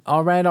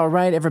All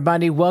right,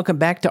 everybody. Welcome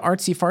back to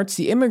Artsy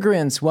Fartsy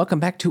Immigrants. Welcome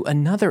back to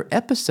another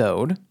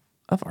episode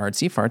of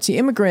Artsy Fartsy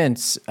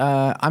Immigrants.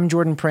 I'm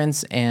Jordan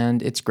Prince,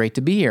 and it's great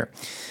to be here.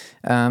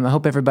 I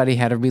hope everybody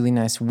had a really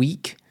nice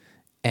week,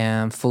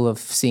 full of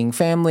seeing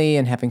family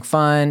and having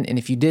fun. And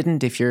if you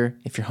didn't, if you're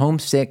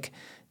homesick,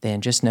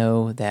 then just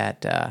know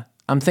that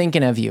I'm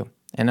thinking of you,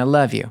 and I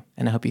love you,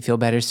 and I hope you feel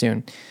better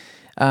soon.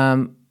 I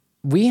think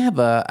we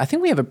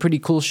have a pretty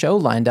cool show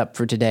lined up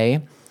for today.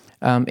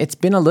 It's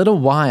been a little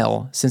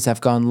while since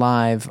I've gone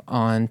live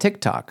on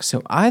TikTok,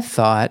 so I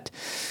thought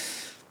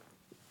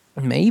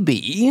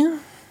maybe,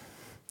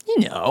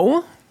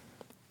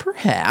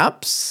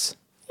 perhaps,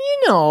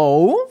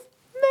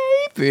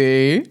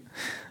 maybe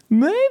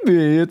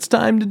it's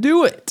time to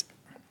do it.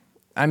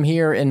 I'm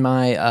here in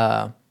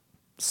my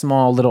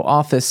small little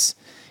office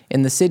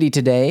in the city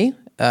today,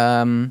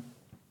 out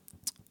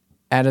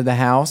of the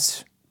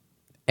house,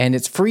 and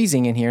it's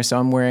freezing in here, so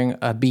I'm wearing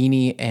a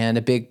beanie and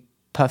a big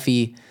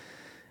puffy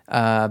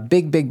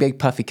big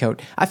puffy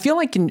coat. I feel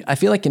like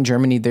in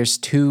Germany there's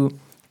two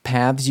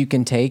paths you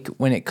can take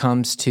when it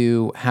comes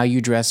to how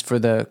you dress for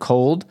the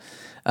cold.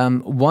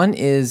 One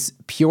is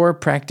pure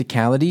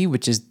practicality,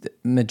 which is the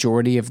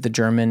majority of the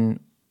German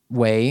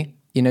way.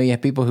 You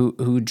have people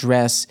who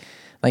dress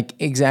like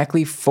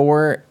exactly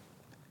for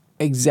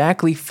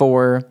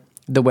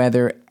the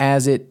weather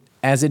as it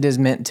is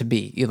meant to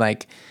be. You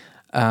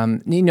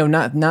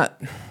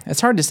not it's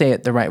hard to say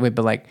it the right way,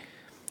 but like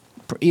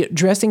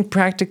dressing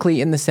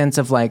practically in the sense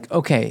of like,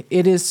 okay,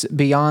 it is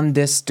beyond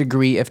this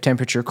degree of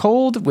temperature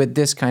cold with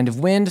this kind of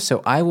wind,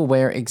 so I will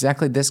wear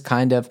exactly this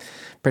kind of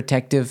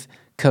protective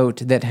coat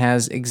that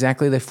has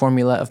exactly the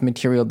formula of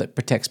material that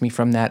protects me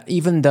from that,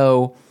 even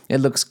though it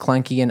looks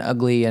clunky and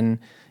ugly and,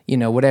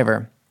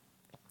 whatever.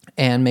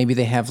 And maybe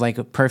they have like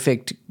a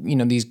perfect,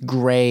 these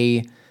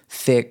gray,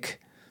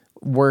 thick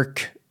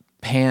work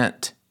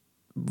pant,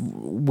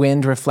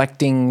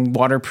 wind-reflecting,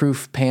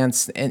 waterproof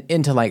pants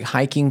into like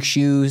hiking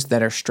shoes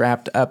that are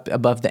strapped up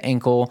above the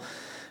ankle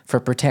for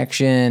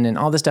protection and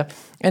all this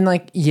stuff. And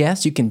like,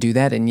 yes, you can do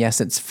that, and yes,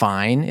 it's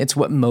fine. It's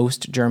what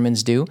most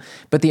Germans do.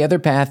 But the other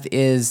path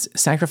is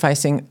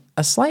sacrificing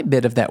a slight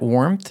bit of that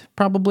warmth,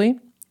 probably,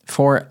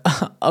 for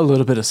a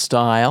little bit of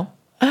style.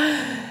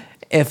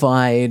 If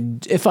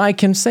I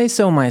can say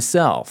so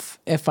myself,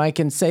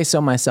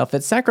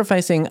 it's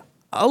sacrificing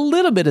a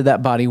little bit of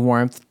that body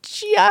warmth,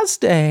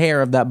 just a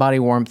hair of that body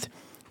warmth,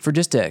 for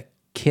just a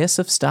kiss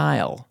of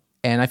style.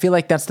 And I feel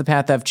like that's the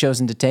path I've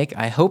chosen to take.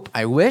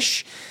 I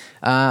wish,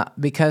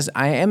 because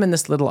I am in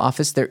this little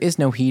office. There is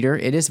no heater.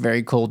 It is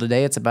very cold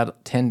today. It's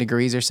about 10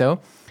 degrees or so.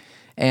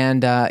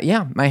 And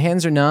my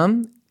hands are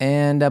numb,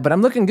 but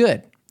I'm looking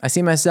good. I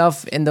see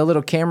myself in the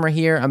little camera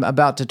here. I'm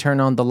about to turn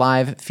on the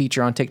live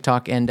feature on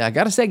TikTok. And I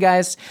got to say,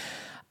 guys,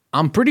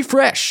 I'm pretty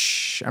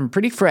fresh.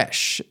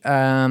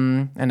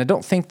 And I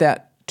don't think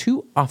that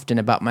too often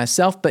about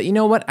myself, but you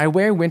know what? I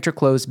wear winter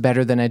clothes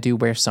better than I do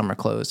wear summer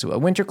clothes.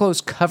 Winter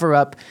clothes cover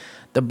up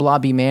the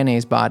blobby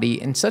mayonnaise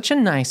body in such a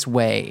nice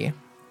way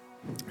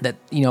that,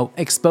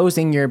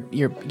 exposing your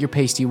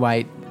pasty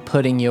white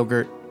pudding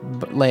yogurt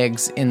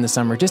legs in the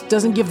summer just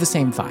doesn't give the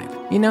same vibe.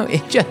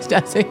 It just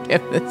doesn't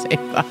give the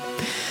same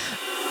vibe.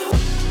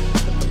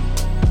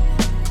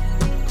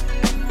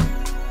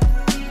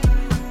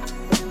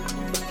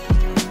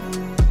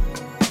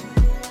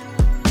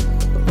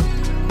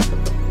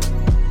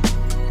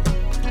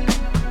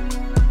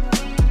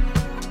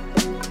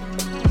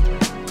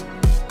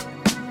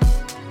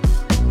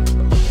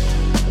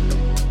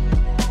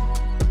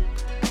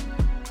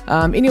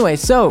 Anyway,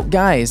 so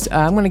guys,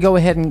 I'm going to go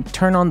ahead and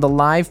turn on the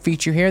live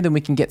feature here, then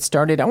we can get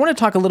started. I want to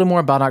talk a little more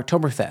about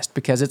Oktoberfest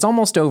because it's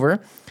almost over.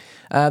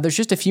 There's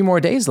just a few more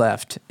days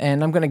left,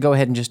 and I'm going to go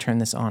ahead and just turn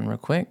this on real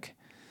quick.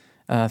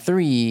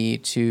 3,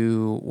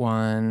 2,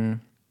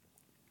 1.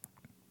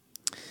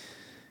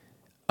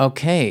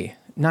 Okay,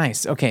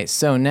 nice. Okay,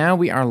 so now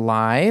we are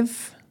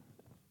live.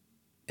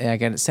 I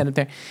got it set up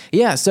there.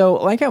 Yeah, so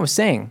like I was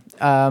saying,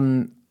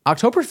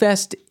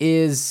 Oktoberfest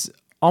is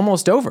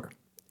almost over.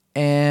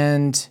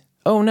 And,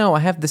 oh no, I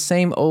have the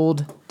same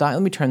old...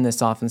 Let me turn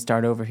this off and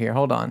start over here.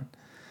 Hold on.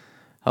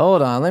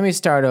 Let me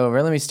start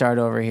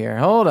over here.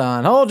 Hold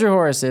on. Hold your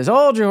horses.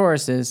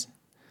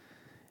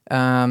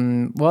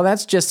 Well,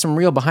 that's just some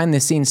real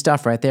behind-the-scenes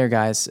stuff right there,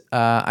 guys.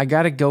 I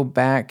got to go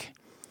back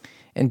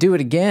and do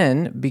it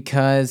again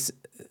because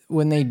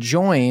when they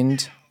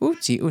joined...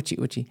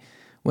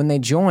 When they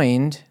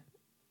joined...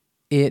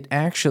 It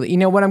actually,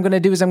 what I'm going to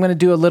do is I'm going to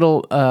do a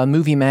little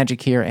movie magic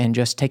here and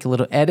just take a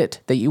little edit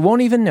that you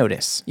won't even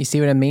notice. You see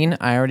what I mean?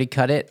 I already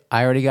cut it.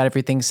 I already got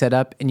everything set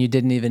up, and you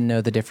didn't even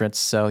know the difference.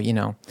 So,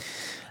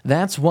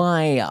 that's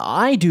why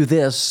I do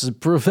this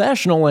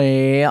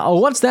professionally. Oh,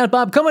 what's that,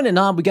 Bob? Coming in,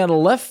 we got a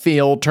left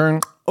field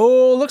turn.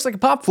 Oh, looks like a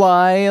pop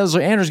fly. Is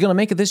Andrew's going to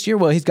make it this year?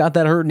 Well, he's got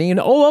that hurt knee.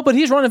 Oh, but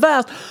he's running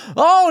fast.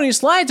 Oh, and he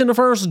slides into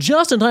first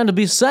just in time to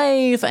be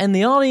safe, and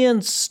the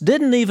audience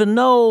didn't even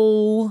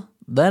know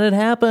that it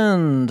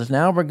happened.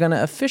 Now we're going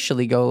to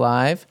officially go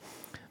live.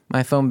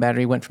 My phone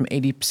battery went from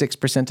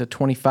 86% to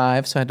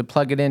 25, so I had to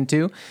plug it in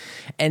too.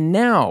 And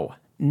now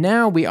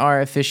we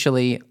are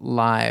officially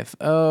live.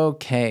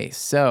 Okay,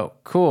 so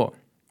cool.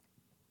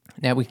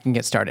 Now we can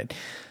get started.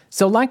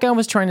 So like I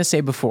was trying to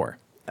say before,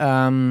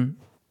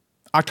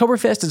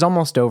 Oktoberfest is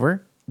almost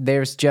over.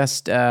 There's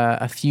just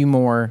a few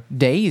more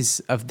days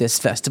of this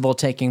festival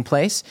taking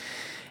place,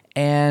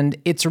 and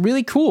it's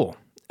really cool.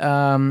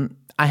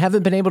 I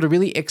haven't been able to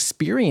really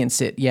experience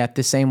it yet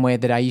the same way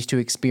that I used to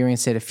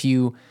experience it a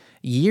few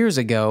years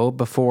ago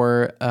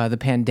before the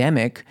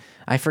pandemic.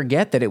 I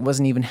forget that it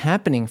wasn't even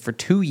happening for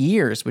 2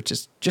 years, which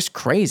is just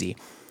crazy.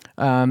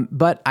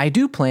 But I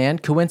do plan,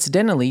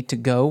 coincidentally, to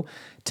go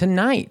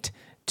tonight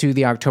to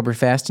the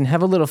Oktoberfest and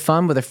have a little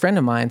fun with a friend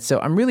of mine. So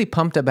I'm really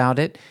pumped about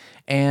it.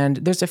 And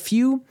there's a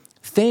few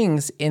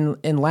things in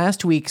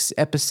last week's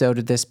episode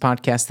of this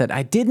podcast that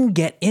I didn't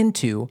get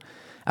into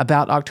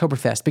about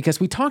Oktoberfest, because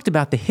we talked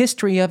about the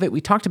history of it.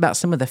 We talked about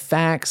some of the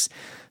facts,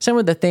 some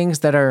of the things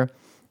that are,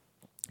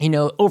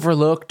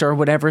 overlooked or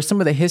whatever, some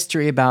of the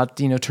history about,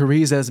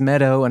 Teresa's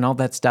Meadow and all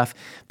that stuff.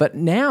 But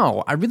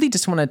now I really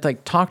just want to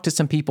talk to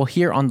some people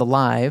here on the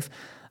live.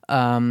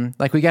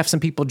 We got some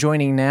people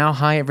joining now.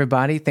 Hi,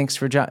 everybody. Thanks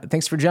for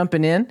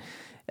jumping in.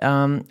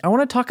 I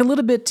want to talk a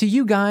little bit to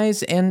you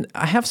guys, and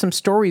I have some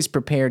stories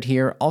prepared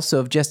here also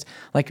of just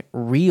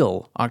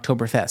real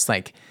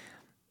Oktoberfest,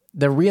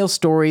 the real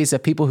stories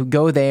of people who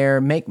go there,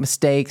 make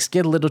mistakes,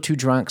 get a little too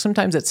drunk.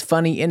 Sometimes it's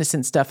funny,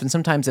 innocent stuff, and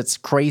sometimes it's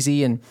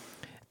crazy and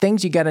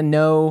things you got to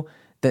know,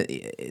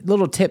 the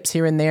little tips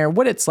here and there,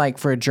 what it's like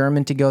for a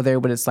German to go there,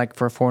 what it's like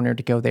for a foreigner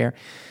to go there.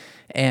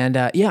 And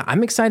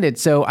I'm excited.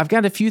 So I've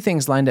got a few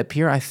things lined up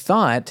here. I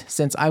thought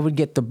since I would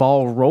get the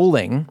ball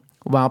rolling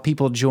while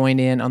people join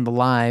in on the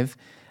live.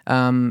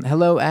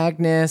 Hello,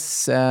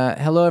 Agnes.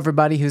 Hello,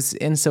 everybody who's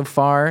in so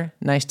far.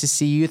 Nice to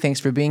see you. Thanks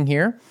for being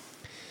here.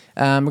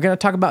 We're going to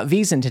talk about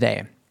Wiesn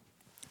today.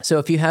 So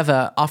if you have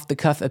a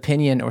off-the-cuff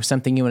opinion or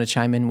something you want to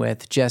chime in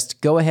with, just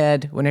go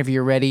ahead whenever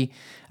you're ready.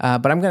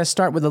 But I'm going to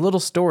start with a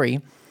little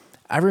story.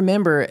 I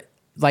remember,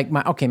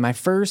 my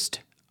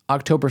first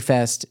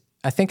Oktoberfest,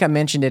 I think I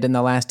mentioned it in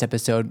the last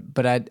episode,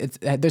 but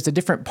there's a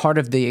different part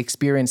of the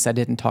experience I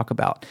didn't talk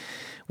about,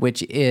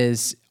 which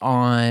is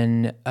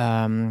on,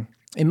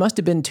 it must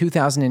have been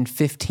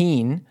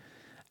 2015,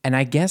 and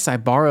I guess I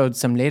borrowed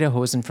some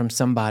lederhosen from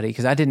somebody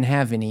because I didn't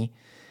have any.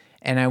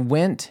 And I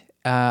went,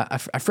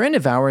 a friend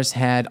of ours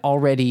had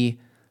already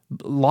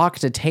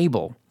locked a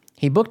table.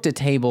 He booked a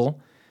table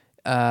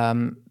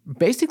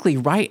basically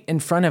right in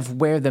front of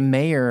where the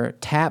mayor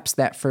taps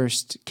that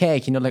first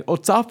keg,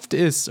 Ozaft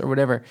is, or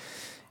whatever.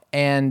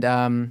 And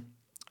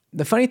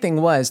the funny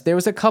thing was, there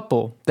was a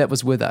couple that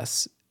was with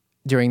us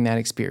during that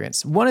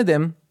experience. One of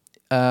them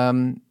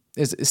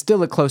is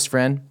still a close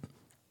friend,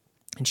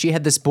 and she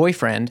had this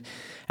boyfriend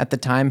at the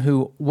time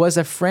who was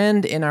a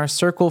friend in our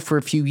circle for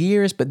a few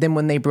years, but then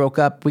when they broke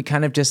up, we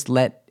kind of just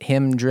let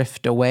him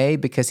drift away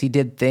because he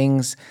did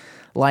things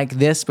like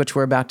this, which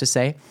I'm about to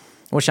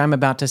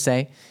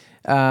say.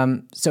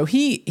 So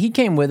he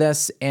came with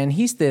us, and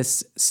he's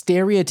this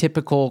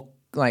stereotypical,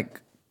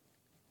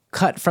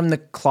 cut from the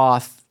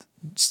cloth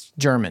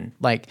German,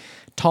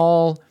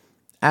 tall,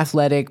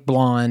 athletic,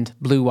 blonde,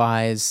 blue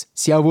eyes,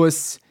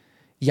 Servus,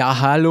 ja,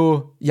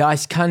 hallo, ja,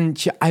 ich kann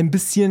ein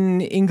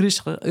bisschen English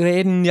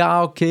reden,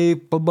 ja, okay,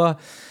 blah, blah.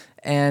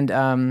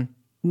 And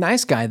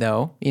nice guy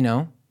though,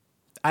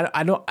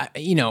 I'll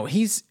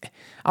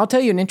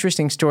tell you an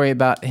interesting story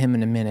about him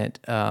in a minute,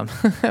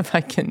 if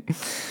I can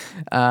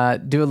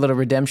do a little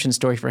redemption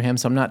story for him,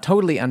 so I'm not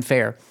totally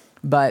unfair.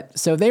 But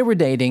so they were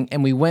dating,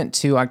 and we went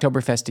to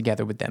Oktoberfest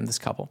together with them, this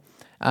couple.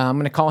 I'm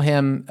going to call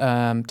him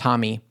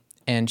Tommy,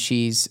 and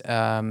she's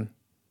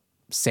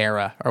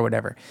Sarah or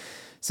whatever.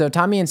 So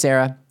Tommy and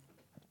Sarah.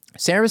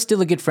 Sarah's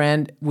still a good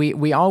friend.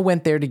 We all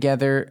went there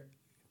together,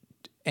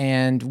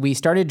 and we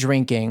started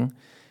drinking.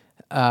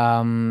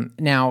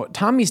 Now,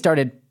 Tommy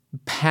started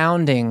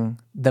pounding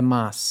the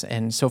Mass.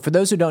 And so for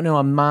those who don't know,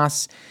 a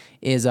Mass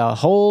is a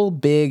whole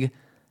big,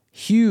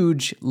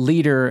 huge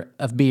liter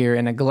of beer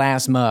in a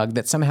glass mug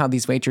that somehow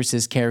these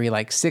waitresses carry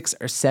 6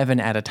 or 7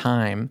 at a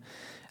time,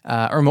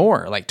 or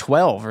more,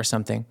 12 or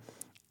something.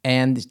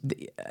 And,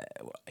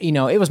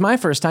 it was my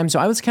first time, so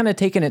I was kind of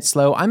taking it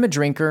slow. I'm a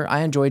drinker. I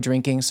enjoy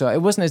drinking, so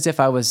it wasn't as if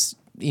I was,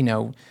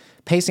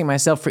 pacing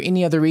myself for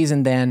any other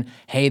reason than,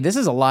 hey, this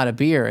is a lot of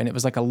beer, and it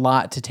was a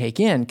lot to take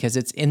in because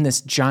it's in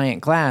this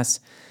giant glass.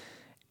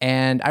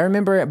 And I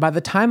remember by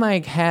the time I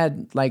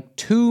had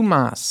 2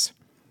 Mass,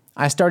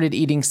 I started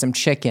eating some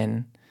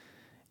chicken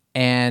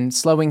and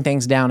slowing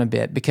things down a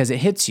bit because it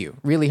hits you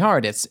really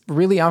hard. It's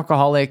really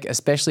alcoholic,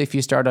 especially if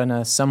you start on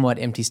a somewhat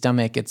empty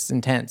stomach. It's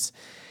intense.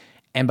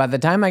 And by the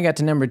time I got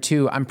to number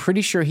 2, I'm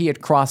pretty sure he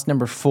had crossed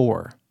number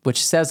 4,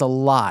 which says a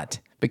lot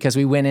because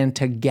we went in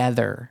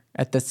together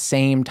at the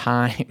same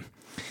time.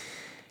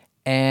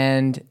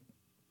 And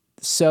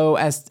so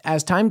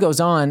as time goes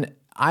on,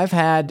 I've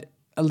had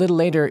a little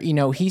later,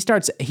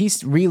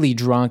 he's really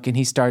drunk and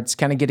he starts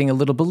kind of getting a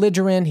little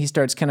belligerent. He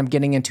starts kind of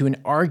getting into an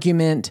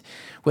argument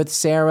with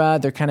Sarah.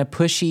 They're kind of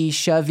pushy,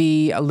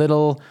 shovey, a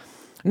little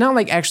not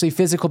like actually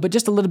physical, but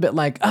just a little bit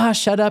like,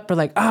 shut up, or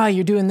like,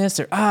 you're doing this,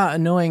 or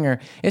annoying, or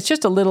it's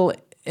just a little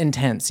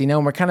intense,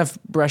 and we're kind of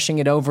brushing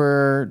it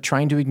over,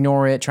 trying to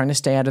ignore it, trying to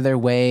stay out of their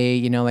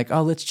way, like,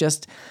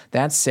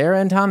 that's Sarah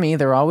and Tommy,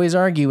 they're always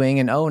arguing,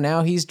 and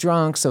now he's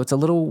drunk, so it's a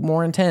little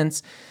more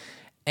intense.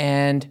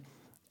 And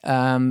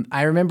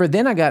I remember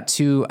then I got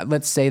to,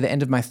 let's say, the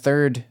end of my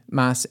third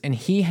Mass, and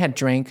he had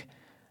drank,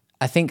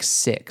 I think,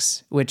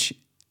 6, which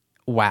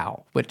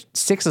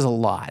 6 is a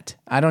lot.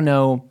 I don't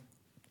know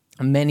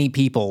many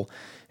people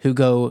who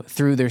go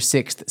through their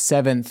 6th,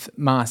 7th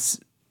Mass,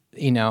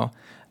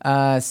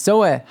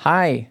 Soe,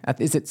 hi.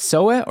 Is it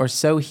Soe or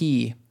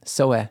So-he?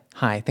 Soe,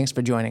 hi. Thanks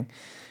for joining.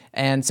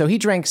 And so he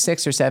drank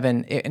 6 or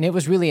 7, and it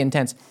was really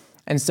intense.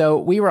 And so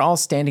we were all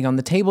standing on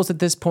the tables at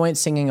this point,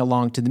 singing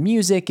along to the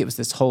music. It was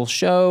this whole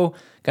show.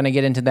 Going to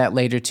get into that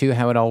later too,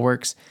 how it all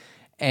works.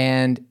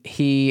 And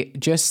he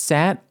just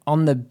sat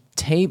on the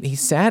table. He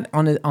sat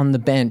on the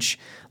bench,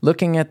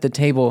 looking at the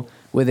table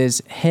with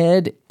his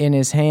head in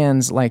his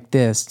hands like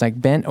this, like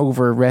bent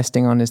over,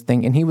 resting on his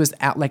thing. And he was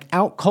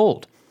out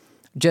cold,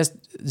 just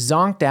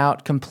zonked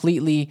out,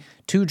 completely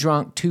too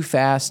drunk, too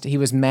fast. He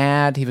was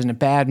mad. He was in a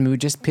bad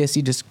mood, just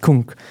pissy, just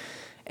kunk.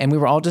 And we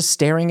were all just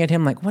staring at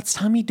him like, what's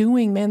Tommy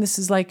doing, man? This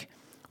is like,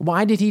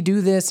 why did he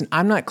do this? And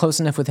I'm not close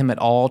enough with him at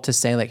all to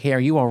say like, hey,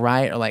 are you all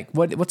right? Or like,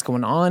 what's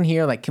going on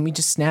here? Like, can we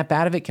just snap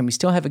out of it? Can we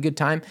still have a good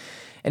time?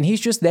 And he's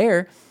just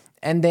there,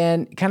 and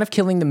then kind of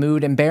killing the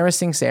mood,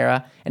 embarrassing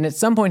Sarah. And at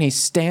some point he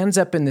stands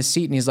up in the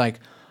seat and he's like,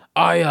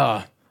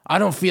 I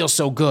don't feel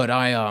so good.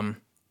 I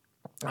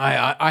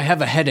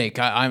have a headache.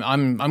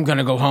 I'm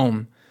gonna go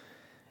home.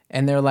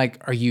 And they're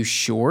like, are you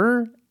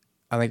sure?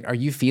 Are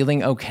you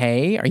feeling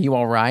okay? Are you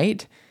all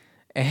right?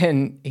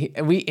 And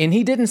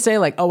he didn't say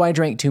like, I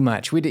drank too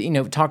much. We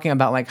did, talking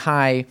about like,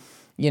 hi,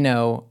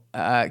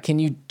 can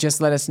you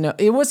just let us know?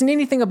 It wasn't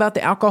anything about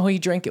the alcohol he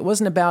drank. It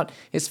wasn't about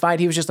his fight.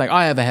 He was just like,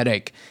 I have a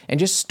headache, and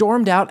just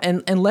stormed out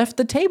and left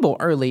the table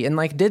early, and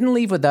like didn't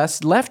leave with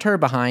us, left her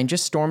behind,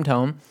 just stormed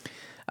home,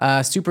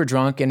 super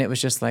drunk. And it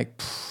was just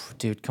like,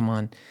 dude, come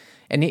on.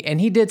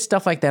 And he did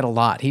stuff like that a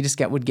lot. He just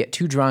would get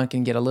too drunk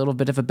and get a little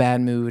bit of a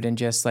bad mood and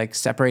just like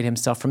separate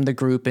himself from the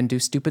group and do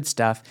stupid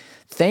stuff.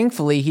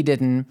 Thankfully, he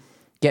didn't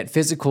get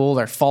physical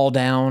or fall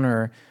down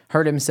or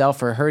hurt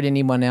himself or hurt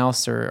anyone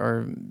else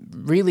or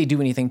really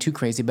do anything too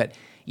crazy. But,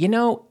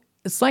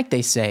 it's like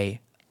they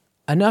say,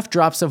 enough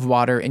drops of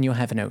water and you'll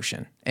have an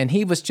ocean. And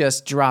he was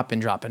just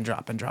dropping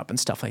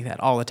stuff like that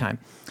all the time.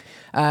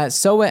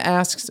 Soa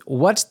asks,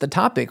 what's the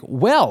topic?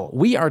 Well,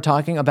 we are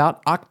talking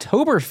about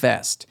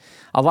Oktoberfest.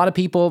 A lot of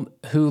people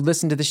who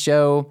listen to the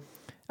show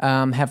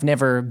have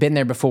never been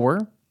there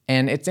before.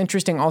 And it's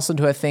interesting also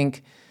to, I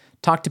think,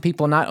 talk to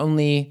people not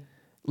only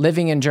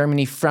living in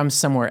Germany from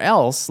somewhere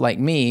else like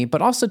me,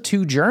 but also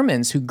to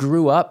Germans who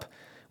grew up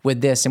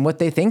with this and what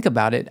they think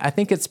about it. I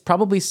think it's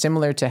probably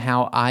similar to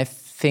how I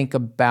think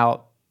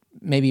about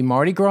maybe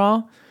Mardi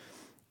Gras,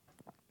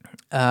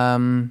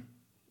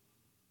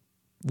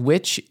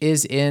 which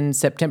is in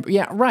September.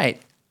 Yeah,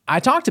 right. I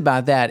talked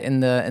about that in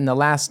the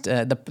last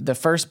the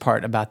first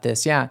part about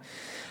this. Yeah,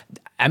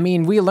 I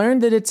mean, we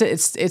learned that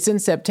it's in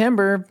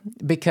September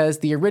because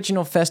the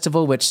original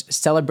festival, which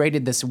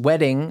celebrated this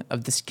wedding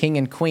of this king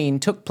and queen,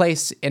 took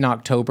place in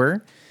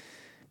October,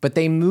 but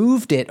they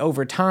moved it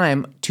over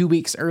time 2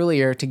 weeks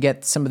earlier to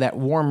get some of that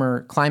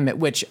warmer climate,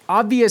 which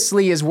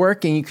obviously is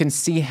working. You can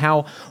see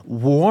how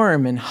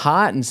warm and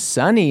hot and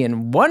sunny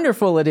and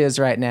wonderful it is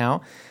right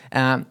now,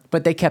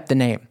 but they kept the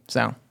name.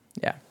 So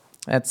yeah,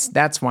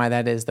 that's why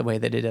that is the way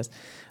that it is.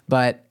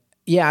 But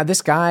yeah,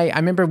 this guy, I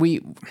remember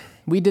we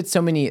did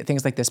so many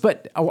things like this,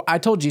 but I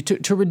told you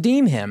to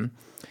redeem him,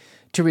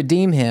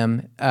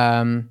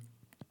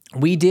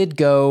 we did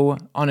go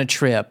on a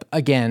trip.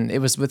 Again, it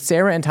was with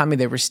Sarah and Tommy.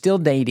 They were still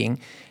dating,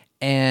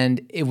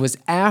 and it was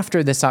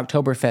after this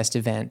Oktoberfest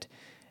event.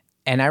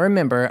 And I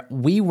remember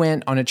we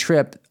went on a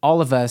trip,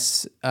 all of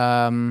us.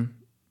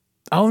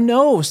 Oh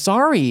no,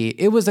 sorry.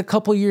 It was a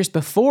couple years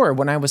before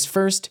when I was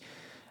first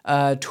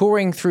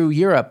touring through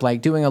Europe,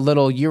 like doing a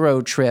little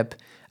Euro trip.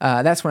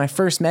 That's when I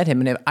first met him,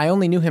 and I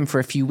only knew him for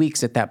a few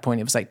weeks at that point.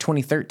 It was like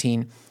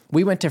 2013.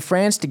 We went to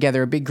France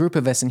together, a big group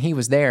of us, and he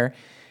was there.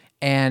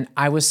 And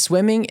I was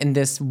swimming in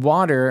this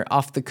water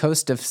off the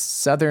coast of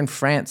southern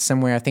France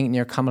somewhere, I think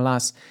near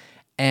Camelas.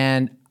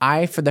 And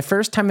I, for the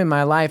first time in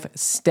my life,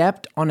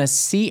 stepped on a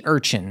sea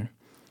urchin,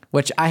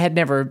 which I had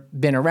never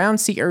been around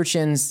sea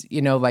urchins,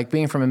 like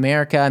being from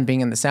America and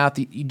being in the South,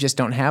 you just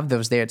don't have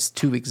those there. It's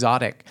too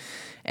exotic.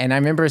 And I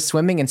remember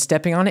swimming and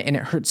stepping on it, and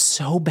it hurt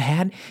so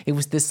bad. It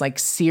was this like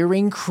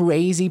searing,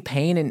 crazy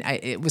pain, and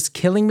it was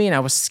killing me, and I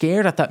was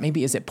scared. I thought,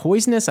 maybe, is it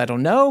poisonous? I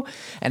don't know.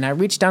 And I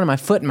reached down on my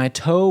foot, and my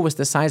toe was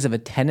the size of a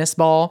tennis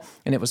ball,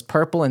 and it was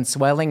purple and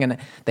swelling, and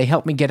they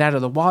helped me get out of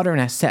the water, and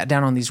I sat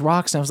down on these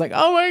rocks, and I was like,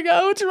 oh my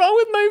God, what's wrong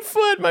with my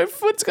foot? My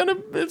foot's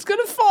it's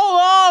gonna fall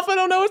off. I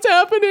don't know what's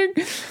happening.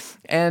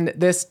 And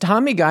this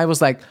Tommy guy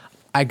was like,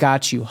 I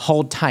got you,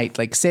 hold tight,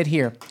 like sit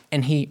here.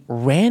 And he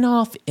ran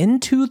off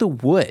into the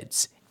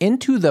woods,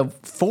 into the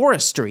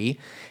forestry,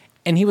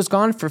 And he was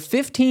gone for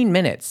 15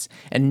 minutes,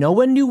 and no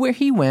one knew where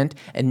he went,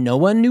 and no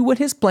one knew what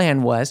his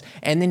plan was.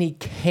 And then he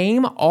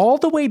came all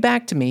the way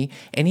back to me,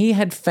 and he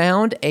had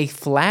found a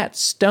flat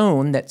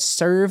stone that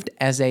served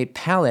as a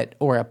pallet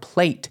or a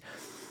plate.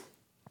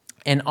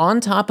 And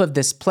on top of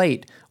this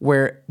plate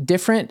were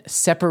different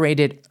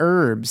separated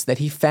herbs that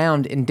he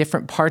found in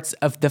different parts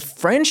of the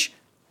French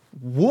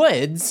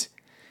woods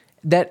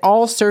that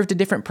all served a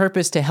different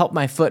purpose to help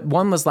my foot.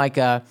 One was like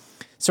a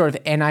sort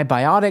of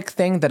antibiotic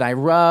thing that I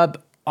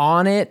rub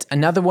on it.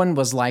 Another one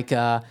was like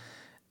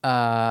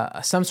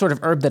some sort of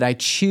herb that I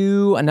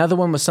chew. Another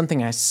one was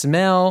something I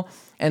smell.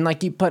 And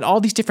like you put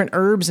all these different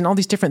herbs and all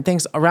these different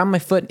things around my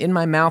foot, in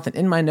my mouth, and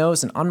in my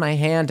nose, and on my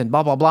hand, and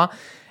blah, blah, blah.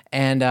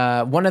 And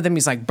one of them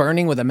he's like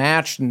burning with a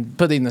match and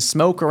putting the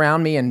smoke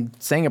around me and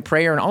saying a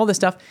prayer and all this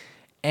stuff.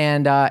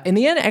 And in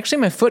the end, actually,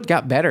 my foot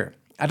got better.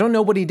 I don't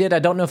know what he did. I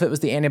don't know if it was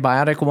the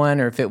antibiotic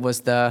one or if it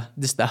was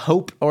just the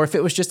hope, or if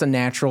it was just a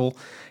natural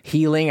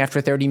healing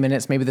after 30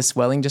 minutes. Maybe the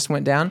swelling just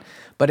went down.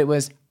 But it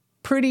was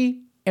pretty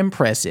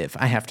impressive,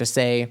 I have to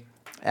say.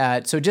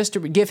 So just to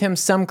give him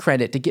some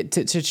credit, to get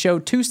to show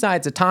two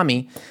sides of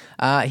Tommy,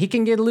 he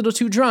can get a little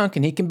too drunk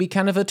and he can be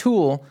kind of a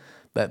tool.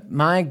 But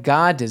my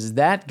God, does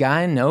that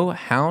guy know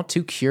how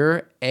to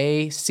cure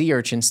a sea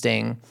urchin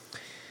sting?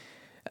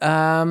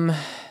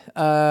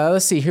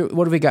 Let's see here.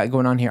 What do we got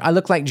going on here? I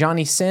look like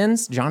Johnny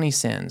Sins. Johnny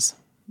Sins.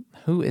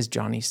 Who is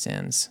Johnny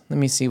Sins? Let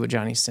me see what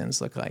Johnny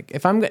Sins look like.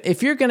 If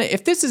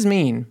this is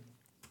mean,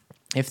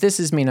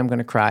 I'm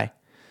gonna cry.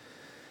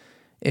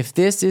 If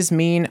this is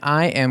mean,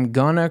 I am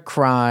gonna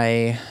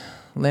cry.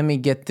 Let me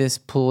get this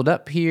pulled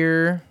up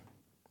here.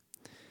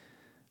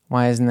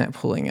 Why isn't that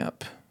pulling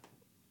up?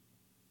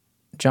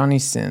 Johnny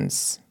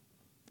Sins.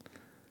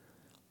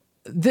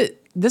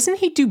 Doesn't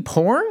he do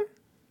porn?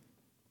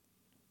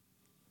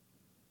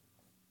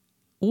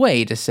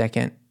 Wait a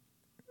second.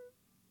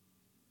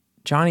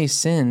 Johnny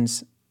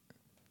Sins.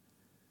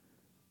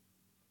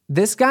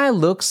 This guy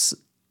looks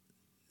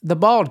the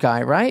bald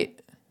guy,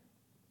 right?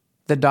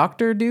 The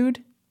doctor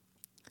dude?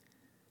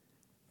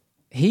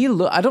 He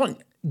look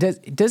does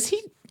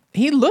he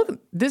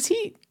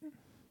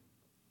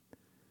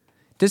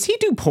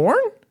do porn?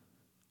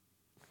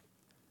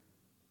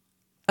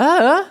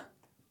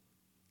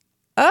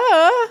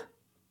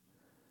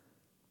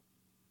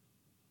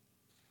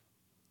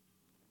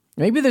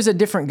 Maybe there's a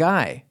different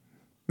guy.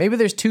 Maybe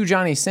there's two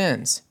Johnny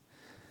Sins.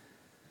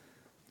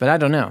 But I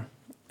don't know.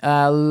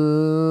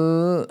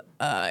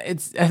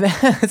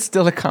 It's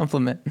still a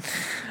compliment.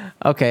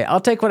 Okay, I'll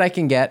take what I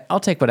can get.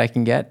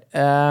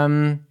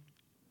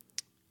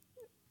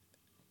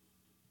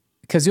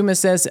 Kazuma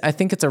says, I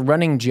think it's a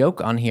running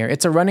joke on here.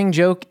 It's a running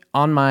joke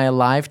on my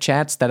live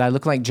chats that I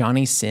look like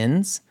Johnny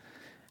Sins.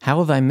 How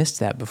have I missed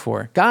that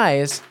before?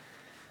 Guys,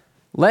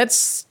 let's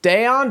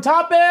stay on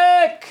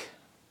topic.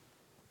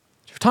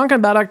 We're talking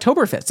about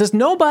Oktoberfest. Does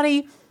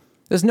nobody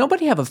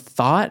have a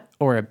thought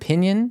or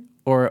opinion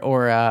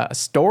or a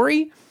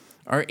story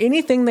or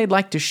anything they'd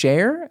like to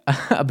share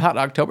about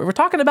October? We're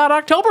talking about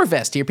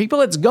Oktoberfest here, people.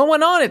 It's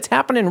going on. It's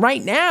happening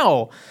right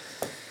now.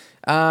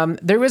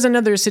 There was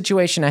another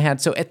situation I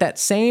had. So at that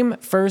same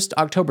first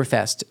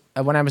Oktoberfest,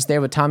 when I was there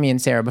with Tommy and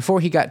Sarah,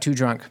 before he got too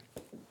drunk,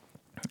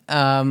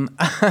 so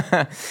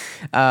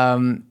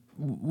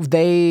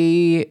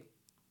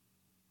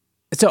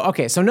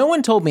no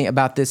one told me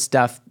about this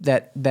stuff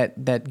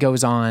that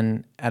goes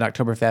on at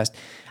Oktoberfest.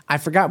 I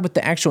forgot what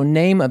the actual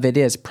name of it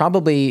is.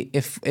 Probably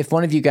if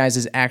one of you guys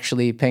is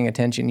actually paying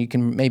attention, you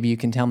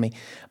can tell me.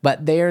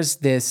 But there's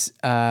this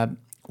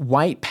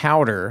white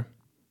powder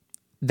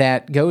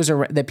that goes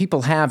around, that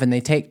people have and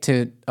they take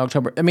to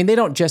October. I mean, they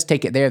don't just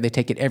take it there; they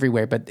take it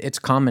everywhere. But it's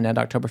common at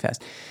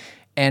Oktoberfest,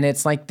 and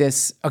it's like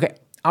this. Okay,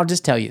 I'll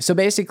just tell you. So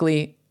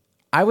basically,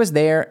 I was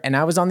there and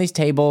I was on these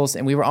tables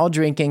and we were all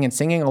drinking and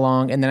singing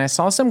along. And then I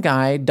saw some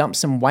guy dump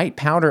some white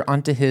powder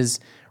onto his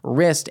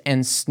wrist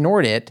and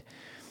snort it.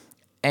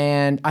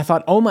 And I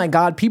thought, oh my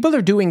God, people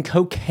are doing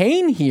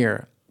cocaine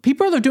here.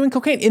 People are doing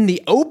cocaine in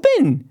the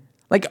open,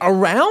 like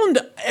around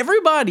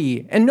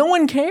everybody, and no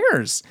one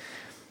cares.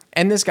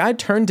 And this guy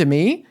turned to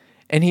me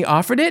and he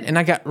offered it. And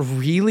I got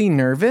really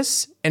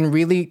nervous and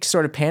really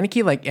sort of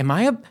panicky. Like, am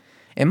I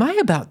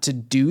about to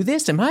do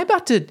this? Am I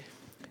about to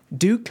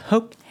do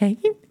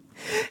cocaine?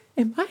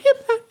 Am I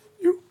about to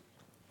do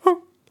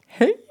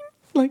cocaine?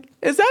 Like,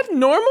 is that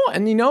normal?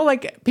 And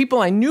like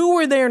people I knew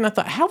were there, and I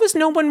thought, how is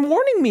no one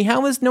warning me?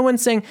 How is no one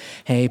saying,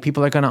 hey,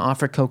 people are going to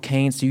offer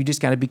cocaine, so you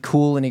just got to be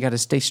cool and you got to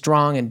stay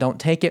strong and don't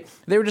take it.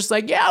 They were just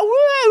like, yeah, woo,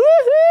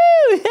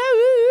 woohoo, yeah,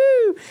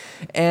 woo.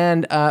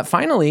 And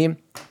finally,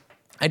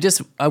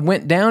 I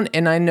went down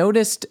and I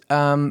noticed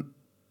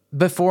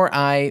before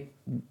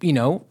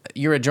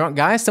you're a drunk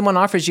guy, someone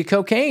offers you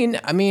cocaine.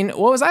 I mean,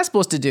 what was I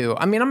supposed to do?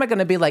 I mean, I'm not going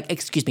to be like,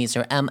 excuse me,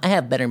 sir, I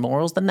have better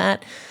morals than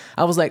that.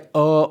 I was like,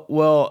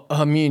 well,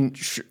 I mean,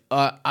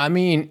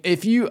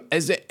 if you,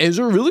 is it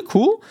really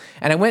cool?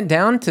 And I went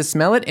down to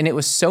smell it and it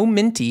was so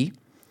minty.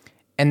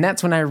 And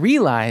that's when I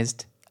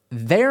realized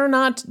they're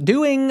not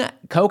doing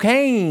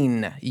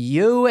cocaine,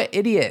 you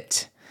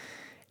idiot.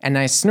 And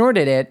I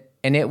snorted it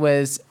and it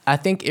was, I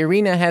think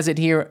Irina has it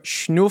here,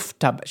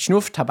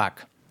 Schnupftabak.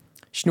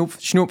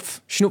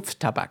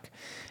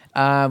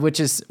 Which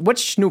is,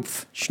 what's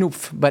Schnupf?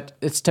 Schnupf, but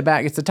it's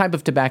tobacco. It's a type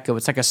of tobacco.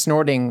 It's like a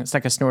snorting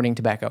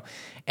tobacco.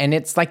 And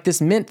it's like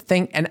this mint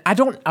thing. And I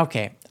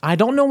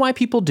don't know why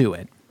people do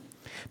it.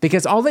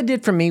 Because all it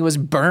did for me was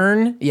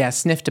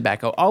sniff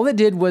tobacco. All it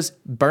did was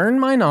burn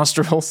my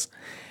nostrils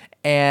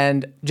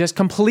and just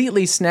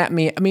completely snap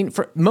me. I mean,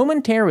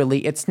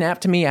 momentarily, it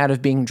snapped me out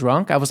of being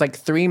drunk. I was like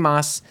 3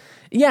 mas.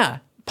 Yeah,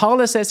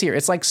 Paula says here,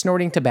 it's like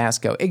snorting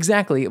Tabasco.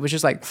 Exactly. It was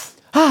just like,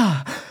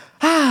 oh.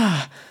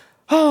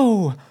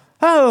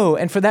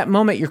 And for that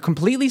moment, you're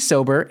completely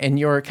sober and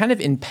you're kind of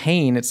in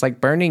pain. It's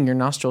like burning your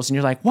nostrils and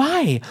you're like,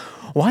 why?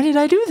 Why did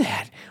I do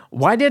that?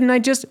 Why did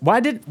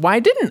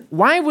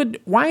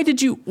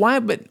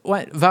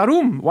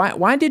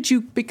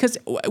you, because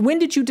when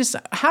did you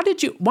decide,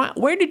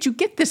 where did you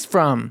get this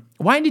from?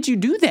 Why did you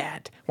do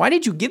that? Why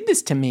did you give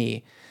this to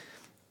me?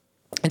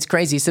 It's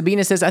crazy.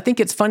 Sabina says, I think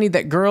it's funny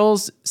that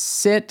girls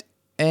sit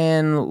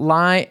and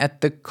lie at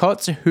the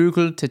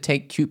Kotzhügel to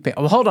take cute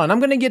pictures. Oh, hold on. I'm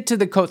going to get to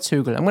the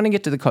Kotzhügel.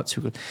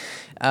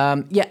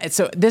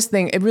 So this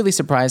thing, it really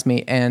surprised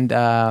me. And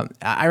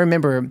I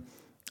remember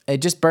it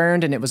just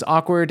burned and it was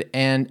awkward.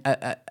 And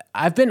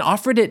I've been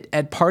offered it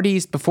at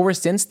parties before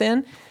since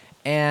then.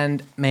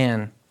 And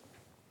man,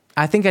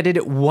 I think I did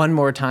it one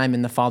more time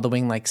in the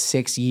following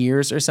 6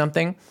 years or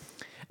something.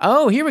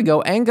 Oh, here we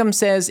go. Angam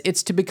says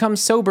it's to become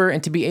sober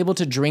and to be able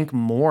to drink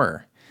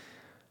more.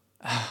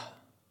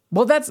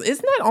 Well,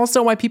 isn't that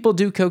also why people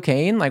do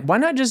cocaine? Like, why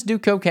not just do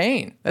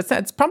cocaine?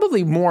 That's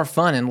probably more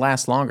fun and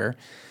lasts longer.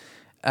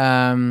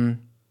 Varum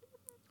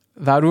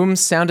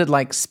sounded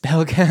like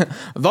spell.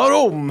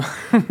 Varum.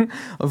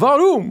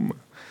 Varum.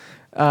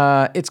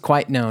 It's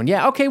quite known.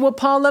 Yeah, okay, well,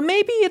 Paula,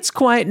 maybe it's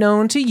quite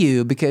known to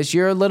you because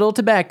you're a little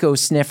tobacco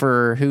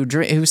sniffer who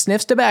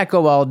sniffs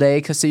tobacco all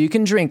day so you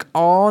can drink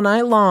all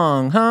night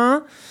long,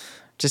 huh?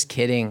 Just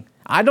kidding.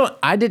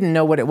 I didn't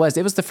know what it was.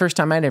 It was the first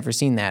time I'd ever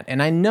seen that,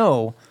 and I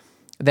know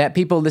that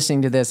people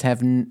listening to this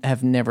have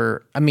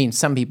never,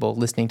 some people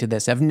listening to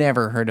this have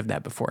never heard of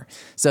that before.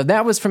 So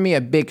that was for me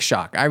a big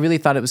shock. I really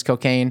thought it was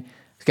cocaine.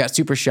 Got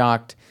super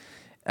shocked.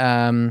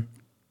 And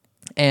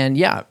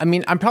yeah,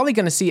 I'm probably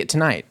going to see it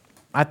tonight.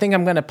 I think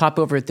I'm going to pop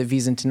over at the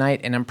Wiesn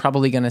tonight, and I'm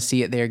probably going to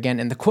see it there again.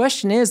 And the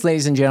question is,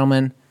 ladies and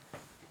gentlemen,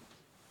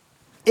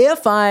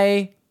 if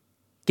I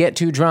get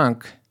too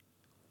drunk,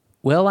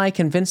 will I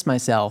convince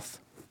myself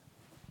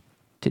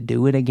to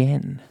do it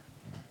again?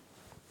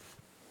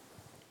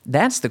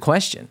 That's the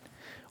question.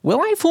 Will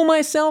I fool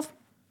myself?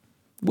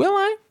 Will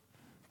I?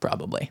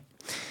 Probably.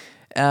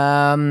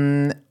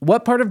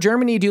 What part of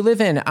Germany do you live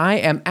in? I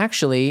am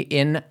actually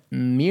in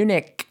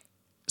Munich.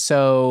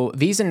 So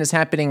Wiesn is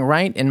happening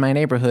right in my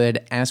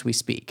neighborhood as we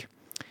speak.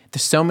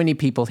 There's so many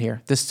people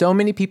here. There's so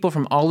many people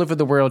from all over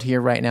the world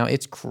here right now.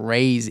 It's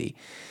crazy.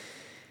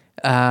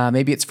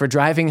 Maybe it's for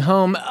driving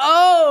home.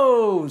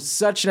 Oh,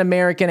 such an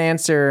American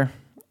answer.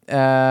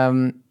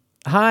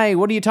 Hi,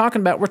 what are you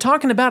talking about? We're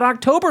talking about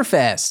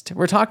Oktoberfest.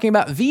 We're talking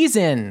about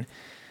Wiesn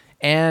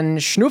and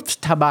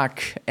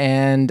Schnupftabak,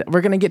 and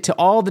we're going to get to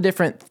all the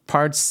different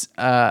parts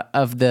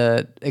of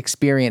the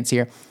experience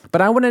here.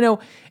 But I want to know,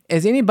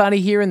 is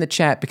anybody here in the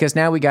chat, because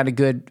now we got a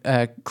good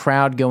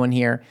crowd going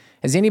here,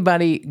 has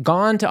anybody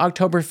gone to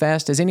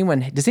Oktoberfest? Does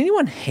anyone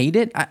hate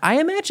it? I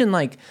imagine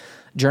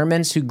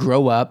Germans who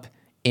grow up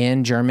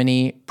in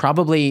Germany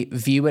probably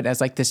view it as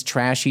this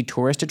trashy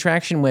tourist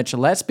attraction, which,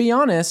 let's be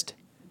honest,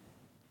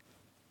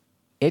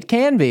 it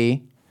can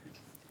be,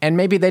 and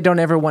maybe they don't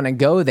ever want to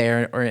go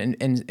there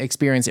and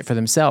experience it for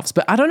themselves.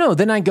 But I don't know.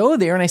 Then I go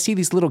there and I see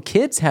these little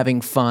kids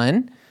having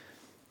fun.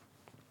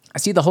 I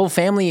see the whole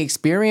family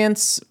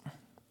experience.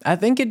 I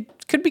think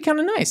it could be kind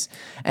of nice.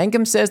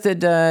 Angam says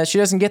that she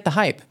doesn't get the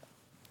hype.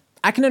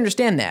 I can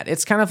understand that.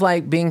 It's kind of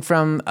like being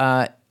from,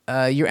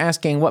 you're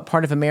asking what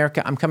part of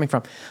America I'm coming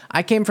from.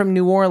 I came from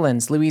New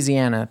Orleans,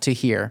 Louisiana, to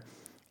here.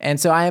 And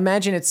so I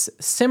imagine it's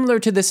similar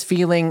to this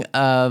feeling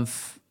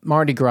of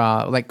Mardi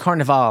Gras, like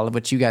Carnival,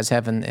 which you guys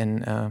have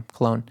in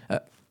Cologne,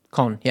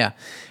 yeah,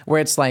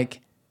 where it's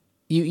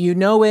you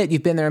know it,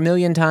 you've been there a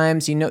million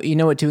times, you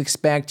know what to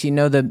expect, you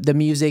know the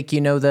music,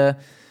 you know the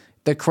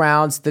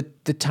crowds,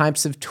 the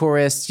types of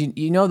tourists,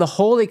 you know the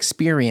whole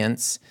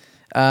experience.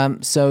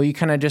 So you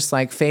kind of just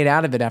fade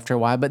out of it after a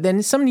while. But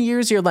then some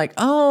years you're like,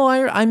 oh,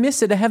 I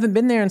miss it. I haven't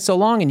been there in so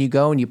long, and you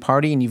go and you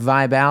party and you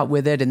vibe out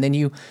with it, and then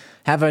you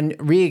have a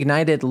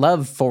reignited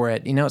love for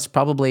it. It's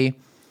probably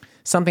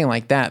something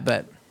like that,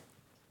 but.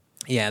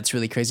 Yeah, it's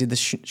really crazy. The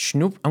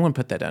Schnoop, I'm going to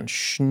put that down.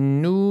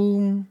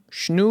 Schnoop.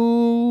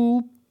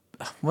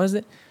 What is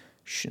it?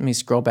 Let me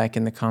scroll back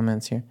in the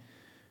comments here.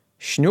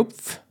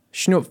 Schnoopft.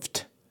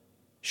 The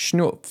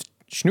Schnoopft.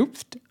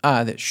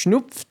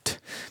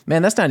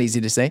 Man, that's not easy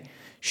to say.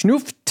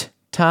 Schnoopft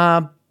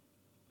tabak.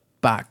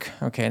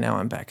 Okay, now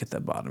I'm back at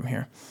the bottom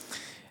here.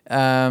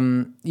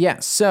 Yeah,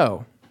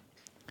 so.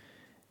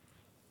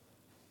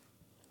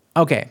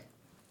 Okay,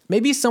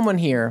 maybe someone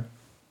here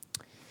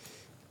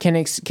can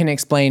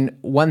explain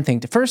one thing.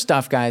 First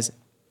off, guys,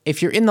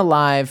 if you're in the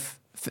live,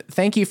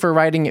 thank you for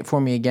writing it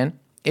for me again.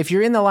 If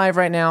you're in the live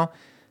right now,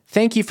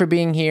 thank you for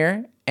being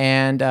here.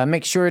 And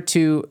make sure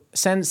to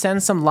send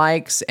some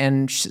likes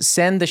and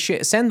send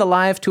the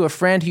live to a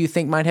friend who you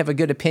think might have a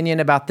good opinion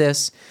about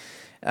this.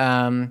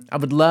 I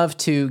would love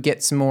to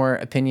get some more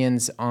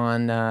opinions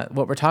on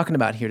what we're talking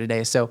about here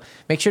today. So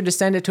make sure to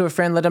send it to a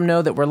friend. Let them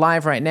know that we're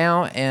live right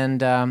now.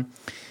 And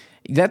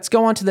let's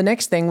go on to the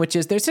next thing, which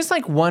is there's just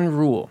like one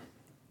rule,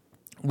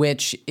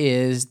 which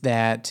is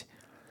that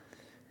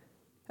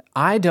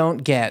I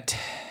don't get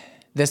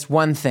this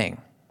one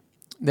thing.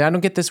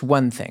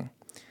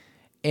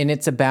 And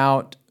it's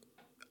about,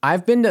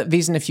 I've been to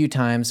Wiesn a few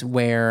times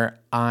where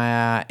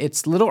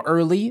it's a little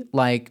early,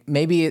 like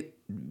maybe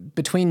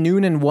between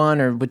noon and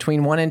 1 or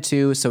between 1 and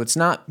 2, so it's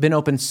not been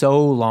open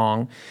so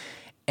long.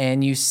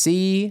 And you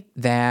see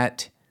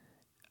that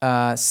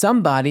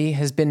somebody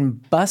has been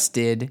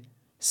busted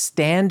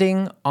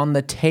standing on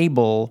a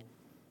table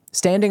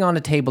at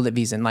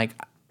Wiesn, like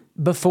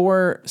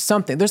before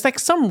something. There's like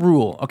some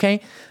rule,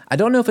 okay? I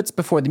don't know if it's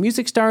before the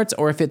music starts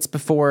or if it's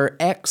before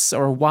X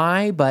or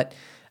Y, but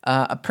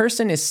a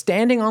person is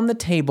standing on the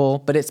table,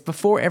 but it's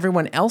before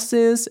everyone else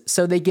is,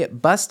 so they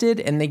get busted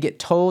and they get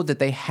told that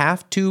they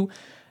have to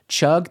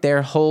chug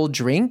their whole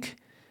drink.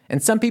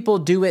 And some people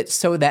do it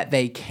so that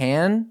they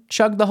can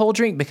chug the whole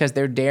drink because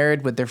they're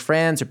dared with their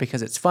friends or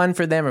because it's fun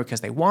for them or because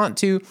they want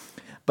to.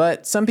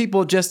 But some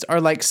people just are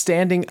like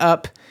standing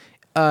up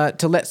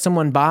to let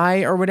someone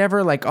by or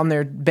whatever, like on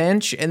their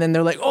bench, and then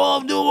they're like,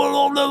 and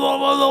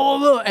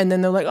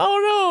then they're like,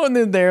 oh no, and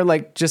then they're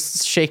like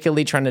just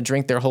shakily trying to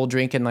drink their whole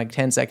drink in like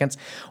 10 seconds.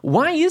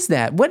 Why is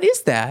that? What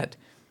is that?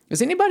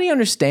 Does anybody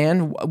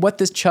understand what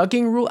this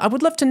chugging rule? I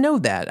would love to know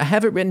that. I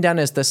have it written down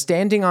as the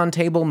standing on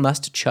table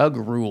must chug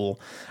rule.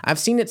 I've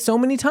seen it so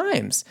many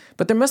times,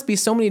 but there must be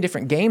so many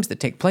different games that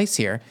take place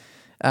here.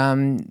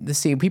 Let's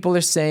see, people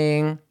are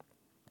saying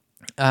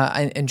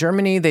in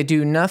Germany they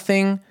do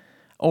nothing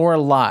or a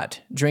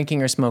lot,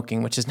 drinking or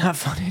smoking, which is not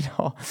fun at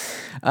all.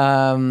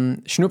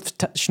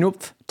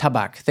 Schnupf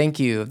tabak. Thank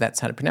you, if that's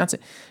how to pronounce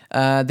it.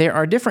 There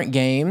are different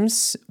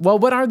games. Well,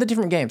 what are the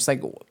different games?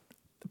 Like,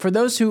 for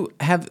those who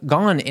have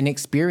gone and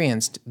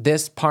experienced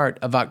this part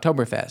of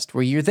Oktoberfest,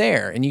 where you're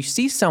there and you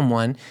see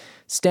someone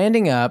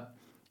standing up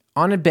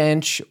on a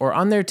bench or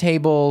on their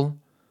table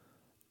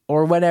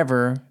or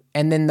whatever,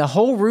 and then the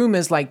whole room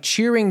is like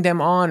cheering them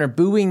on or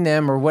booing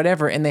them or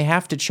whatever, and they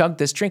have to chug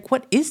this drink.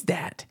 What is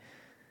that?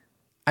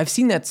 I've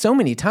seen that so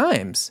many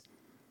times,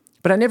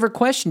 but I never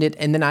questioned it.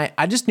 And then I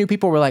just knew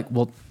people were like,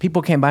 well,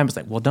 people came by and was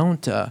like, well,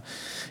 don't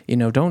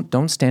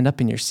stand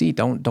up in your seat.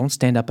 Don't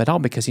stand up at all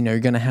because, you're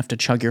going to have to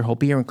chug your whole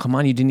beer. And come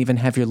on, you didn't even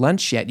have your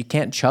lunch yet. You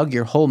can't chug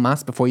your whole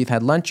mass before you've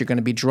had lunch. You're going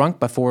to be drunk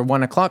before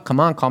 1 o'clock. Come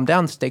on, calm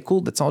down, stay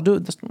cool. Let's all do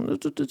it.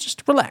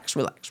 Just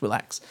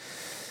relax.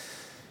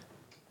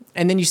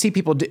 And then you see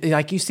people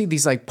you see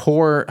these like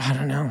poor, I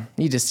don't know,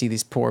 you just see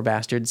these poor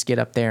bastards get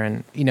up there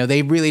and,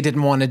 they really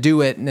didn't want to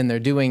do it. And then they're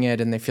doing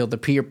it and they feel the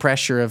peer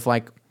pressure of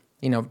like,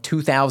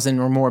 2,000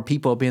 or more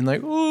people being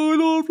like,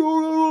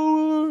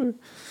 oh,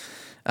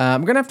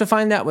 I'm going to have to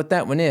find out what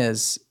that one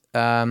is.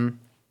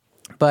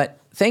 But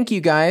thank you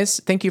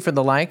guys. Thank you for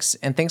the likes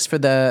and thanks for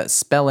the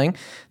spelling.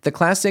 The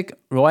classic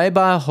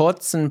Räuber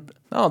Hotzen.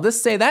 Oh, let's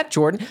say that,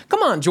 Jordan.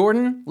 Come on,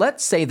 Jordan.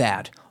 Let's say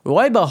that.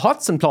 Räuber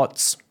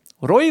Hotzenplotz.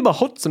 Räuber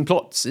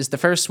Hotzenplotz is the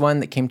first one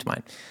that came to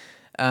mind.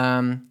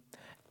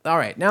 All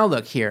right, now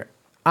look here.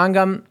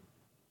 Angam,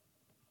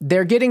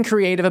 they're getting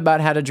creative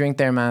about how to drink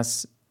their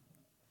mass.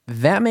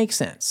 That makes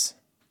sense.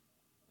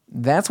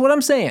 That's what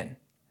I'm saying.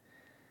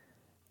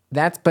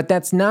 But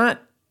that's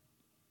not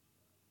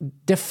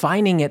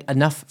defining it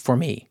enough for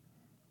me.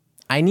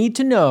 I need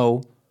to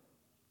know,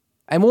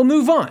 and we'll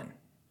move on,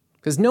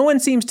 because no one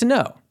seems to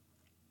know.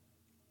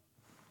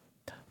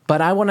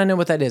 But I want to know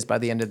what that is by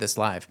the end of this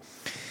live.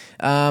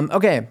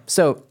 Okay,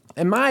 so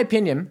in my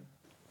opinion,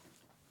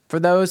 for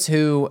those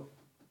who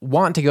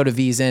want to go to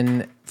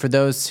Wiesn, for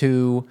those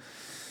who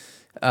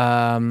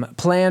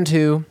plan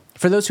to,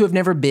 for those who have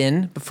never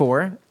been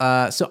before,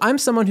 so I'm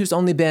someone who's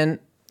only been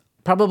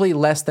probably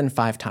less than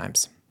 5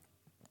 times,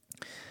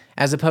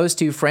 as opposed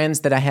to friends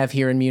that I have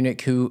here in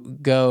Munich who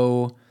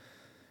go,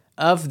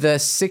 of the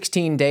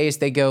 16 days,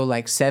 they go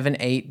like 7,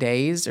 8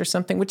 days or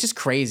something, which is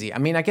crazy. I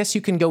mean, I guess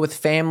you can go with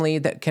family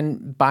that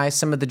can buy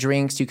some of the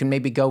drinks. You can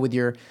maybe go with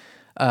your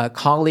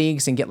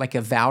colleagues and get like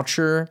a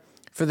voucher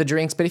for the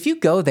drinks. But if you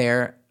go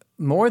there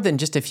more than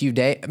just a few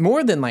days,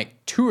 more than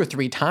like 2 or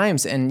 3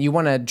 times, and you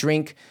want to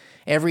drink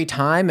every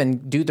time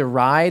and do the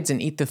rides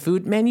and eat the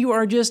food, man, you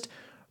are just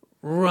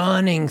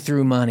running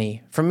through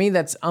money. For me,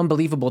 that's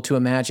unbelievable to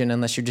imagine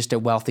unless you're just a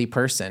wealthy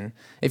person.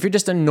 If you're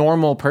just a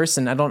normal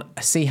person, I don't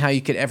see how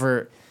you could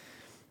ever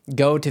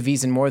go to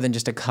Wiesn more than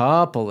just a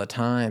couple of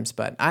times.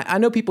 But I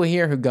know people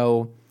here who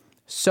go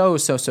so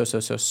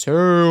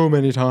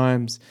many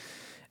times.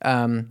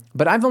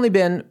 But I've only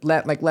been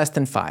like less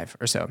than 5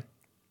 or so.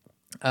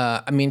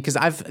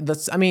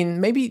 Because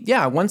maybe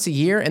once a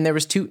year, and there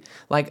was 2.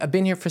 Like I've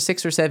been here for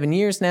 6 or 7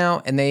 years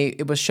now, and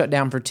it was shut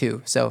down for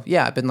 2. So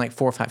yeah, I've been like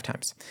 4 or 5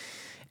 times.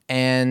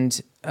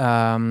 and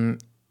R.I.P.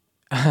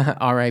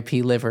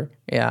 liver.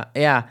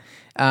 Yeah.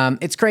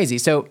 It's crazy.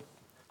 So,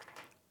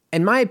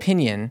 in my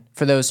opinion,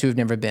 for those who have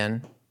never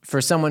been,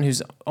 for someone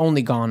who's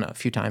only gone a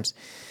few times,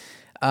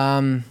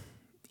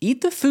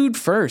 eat the food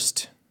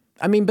first.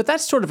 I mean, but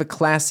that's sort of a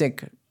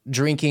classic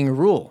drinking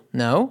rule,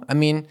 no? I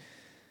mean,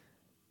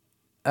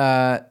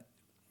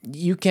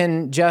 you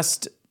can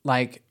just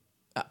like,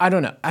 I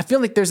don't know. I feel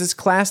like there's this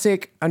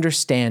classic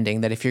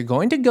understanding that if you're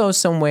going to go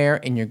somewhere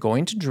and you're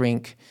going to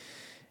drink,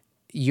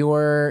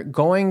 you're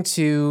going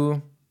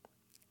to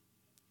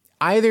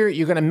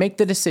make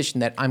the decision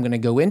that I'm going to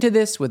go into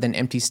this with an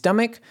empty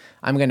stomach.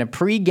 I'm going to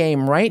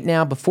pre-game right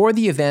now before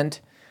the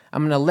event.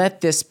 I'm going to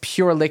let this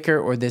pure liquor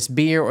or this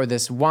beer or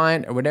this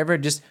wine or whatever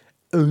just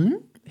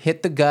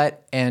hit the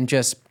gut and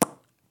just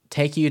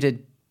take you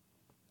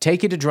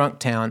to drunk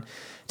town,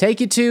 take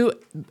you to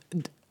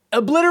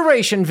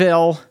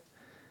Obliterationville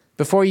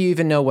before you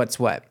even know what's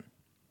what.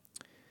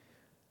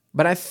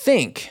 But I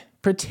think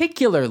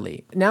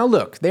particularly, now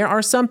look, there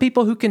are some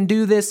people who can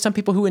do this, some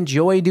people who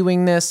enjoy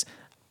doing this.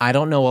 I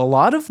don't know a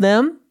lot of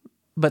them,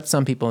 but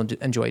some people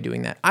enjoy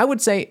doing that. I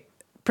would say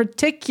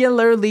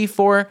particularly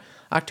for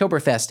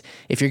Oktoberfest,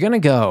 if you're going to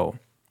go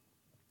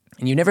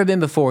and you've never been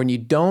before and you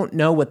don't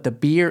know what the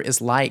beer is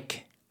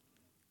like,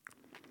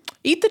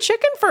 eat the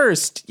chicken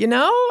first, you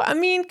know? I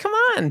mean, come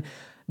on.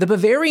 The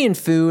Bavarian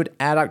food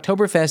at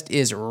Oktoberfest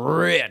is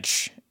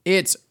rich.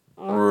 It's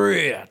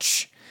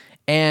rich.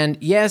 And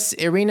yes,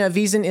 Irina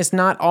Wiesen is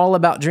not all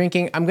about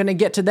drinking. I'm going to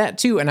get to that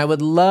too, and I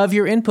would love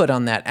your input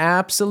on that.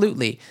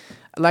 Absolutely.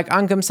 Like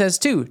Ankum says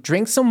too,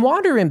 drink some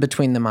water in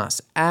between the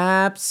mass.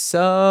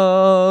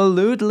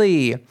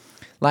 Absolutely.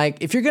 Like,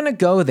 if you're going to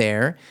go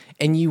there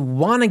and you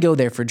want to go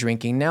there for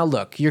drinking, now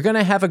look, you're going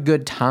to have a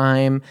good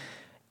time.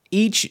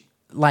 Each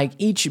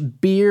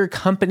beer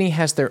company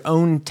has their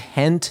own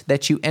tent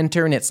that you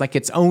enter, and it's like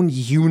its own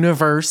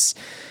universe.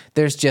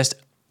 There's just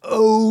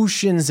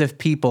oceans of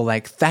people,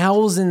 like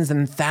thousands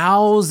and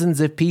thousands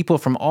of people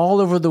from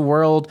all over the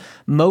world,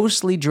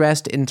 mostly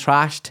dressed in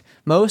Tracht,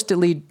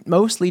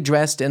 mostly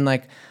dressed in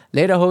like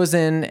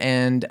lederhosen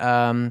and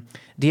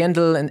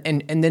Dirndl,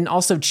 and then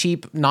also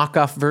cheap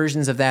knockoff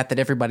versions of that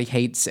everybody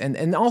hates,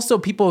 and also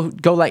people who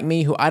go like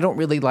me who I don't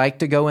really like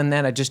to go in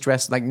that. I just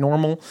dress like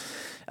normal.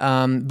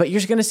 But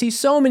you're going to see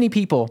so many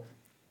people,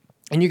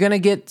 and you're going to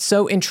get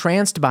so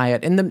entranced by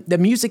it. And the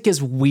music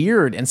is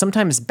weird and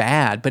sometimes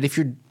bad, but if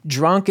you're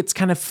drunk, it's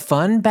kind of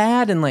fun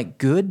bad and like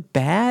good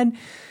bad.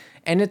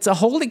 And it's a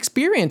whole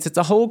experience. It's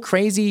a whole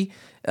crazy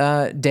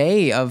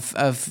day of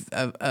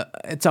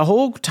it's a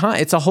whole time.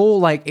 It's a whole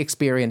like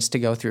experience to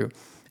go through.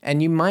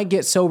 And you might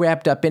get so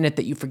wrapped up in it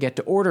that you forget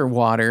to order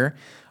water,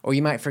 or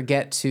you might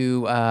forget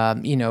to,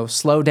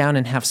 slow down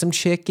and have some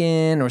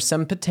chicken or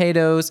some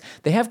potatoes.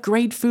 They have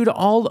great food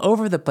all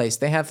over the place.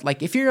 They have,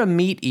 like, if you're a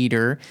meat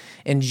eater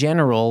in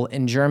general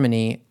in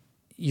Germany,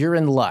 you're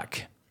in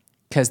luck,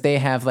 because they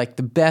have, like,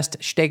 the best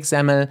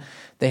Steaksemmel.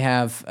 They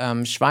have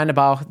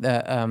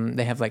Schweinebauch.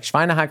 They have, like,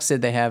 Schweinehaxe.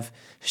 They have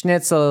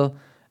Schnitzel.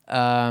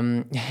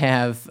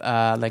 Have,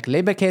 like,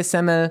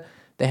 Leberkässemmel.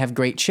 They have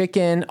great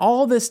chicken,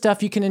 all this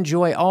stuff. You can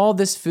enjoy all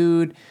this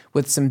food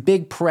with some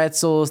big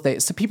pretzels.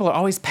 So people are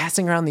always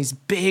passing around these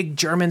big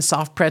German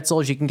soft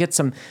pretzels. You can get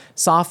some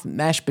soft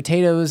mashed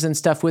potatoes and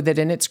stuff with it,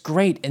 and it's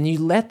great. And you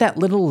let that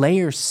little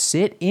layer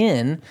sit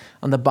in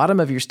on the bottom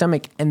of your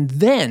stomach, and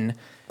then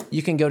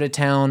you can go to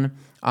town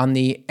on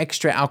the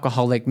extra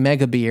alcoholic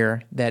mega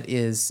beer that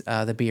is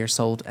the beer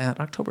sold at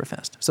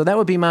Oktoberfest. So that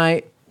would be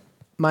my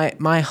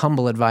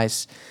humble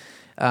advice.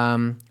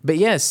 But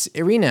yes,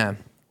 Irina,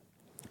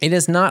 it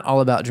is not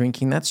all about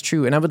drinking. That's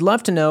true. And I would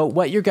love to know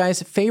what your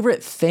guys'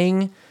 favorite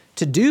thing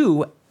to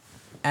do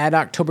at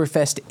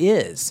Oktoberfest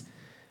is.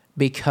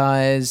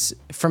 Because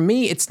for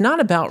me, it's not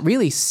about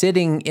really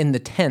sitting in the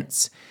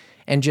tents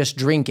and just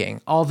drinking.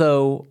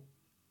 Although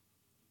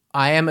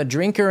I am a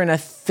drinker and I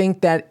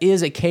think that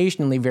is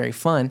occasionally very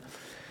fun.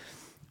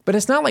 But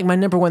it's not like my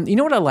number one. You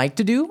know what I like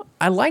to do?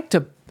 I like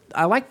to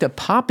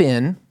pop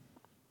in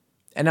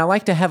and I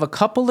like to have a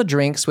couple of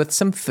drinks with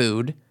some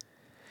food.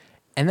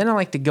 And then I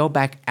like to go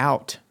back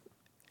out.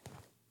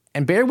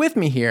 And bear with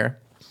me here.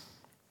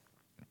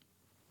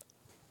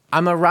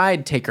 I'm a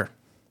ride taker.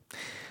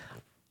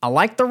 I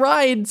like the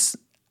rides.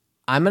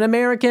 I'm an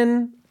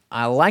American.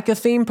 I like a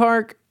theme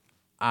park.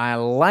 I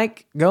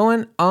like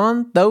going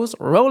on those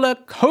roller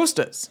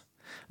coasters.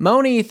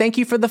 Moni, thank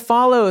you for the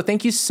follow.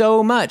 Thank you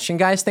so much. And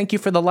guys, thank you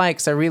for the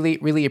likes. I really,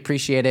 really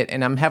appreciate it.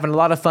 And I'm having a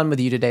lot of fun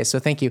with you today. So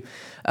thank you.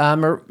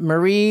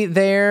 Marie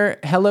there.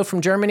 Hello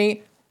from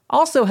Germany.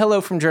 Also,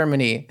 hello from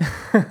Germany.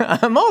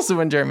 I'm also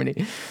in Germany.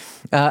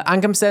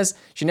 Angam says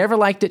she never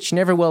liked it. She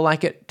never will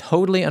like it.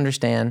 Totally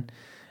understand.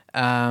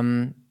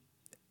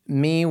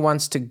 Me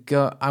wants to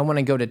go. I want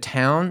to go to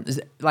town. Is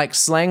it like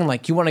slang,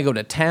 like you want to go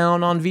to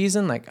town on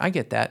Wiesen? Like, I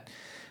get that.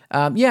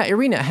 Yeah,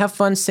 Irina, have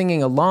fun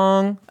singing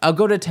along. I'll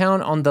go to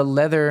town on the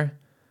leather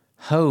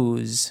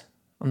hose.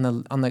 On the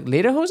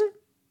lederhosen?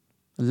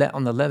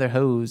 On the leather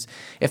hose.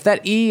 If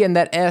that E and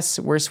that S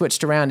were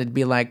switched around, it'd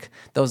be like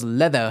those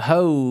leather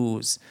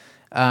hose.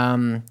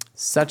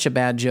 Such a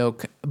bad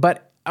joke.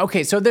 But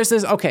okay, so there's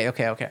this.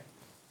 Okay.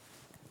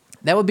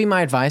 That would be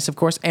my advice, of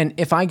course. And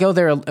if I go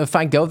there,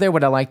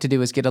 what I like to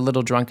do is get a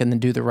little drunk and then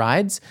do the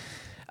rides.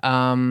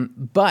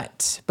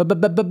 But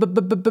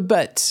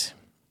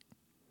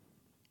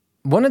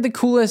one of the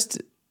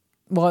coolest,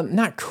 well,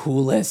 not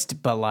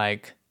coolest, but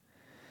like,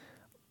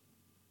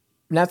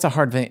 that's a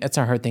hard thing. It's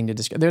a hard thing to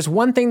describe. There's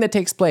one thing that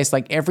takes place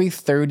like every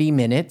 30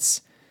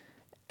 minutes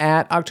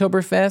at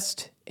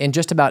Oktoberfest in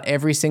just about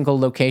every single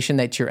location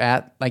that you're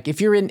at. Like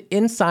if you're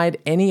inside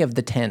any of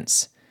the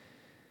tents,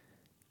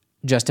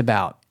 just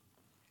about.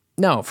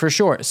 No, for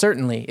sure,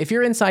 certainly. If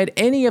you're inside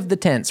any of the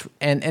tents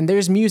and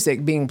there's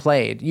music being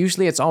played,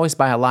 usually it's always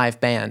by a live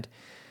band,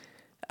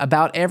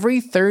 about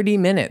every 30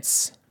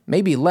 minutes,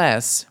 maybe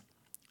less,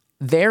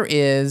 there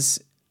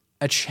is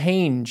a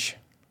change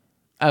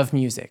of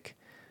music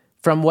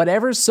from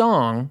whatever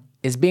song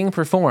is being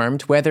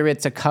performed, whether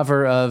it's a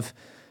cover of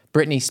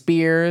Britney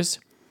Spears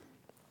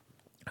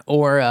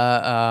or,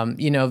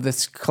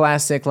 this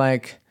classic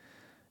like...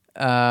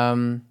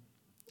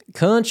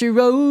 country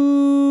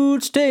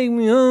roads take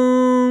me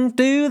home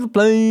to the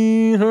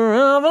place where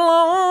I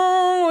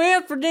belong,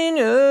 West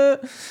Virginia.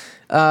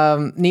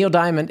 Neil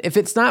Diamond. If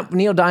it's not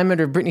Neil Diamond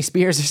or Britney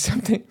Spears or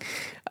something,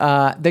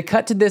 they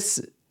cut to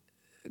this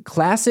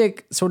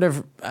classic sort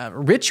of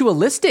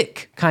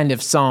ritualistic kind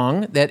of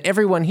song that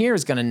everyone here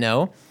is going to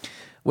know,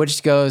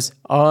 which goes,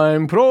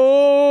 I'm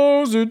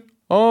Prosit,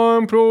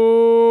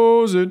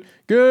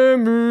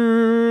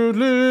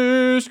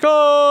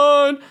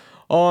 Gemütlichkeit.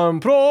 I'm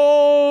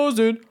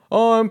Prosit,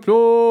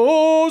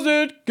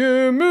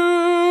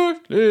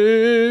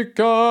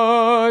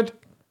 Gemütlichkeit.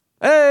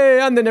 Hey,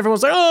 and then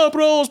everyone's like, oh,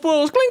 Prost,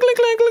 clink, clink, clink,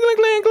 clink, clink,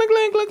 clink, clink,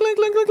 clink, clink,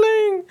 clink, clink,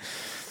 clink.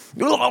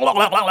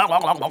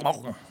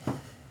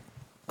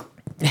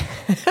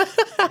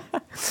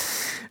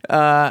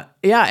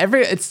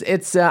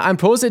 Ein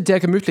Prosit der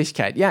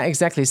Gemütlichkeit. Ja,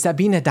 exactly.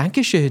 Sabine,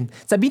 Dankeschön.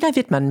 Sabina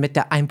Wittmann mit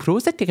der Ein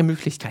Prosit der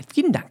Gemütlichkeit.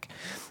 Vielen Dank.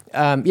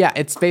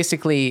 It's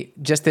basically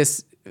just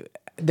this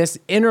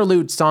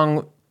interlude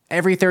song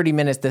every 30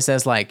 minutes that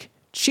says like,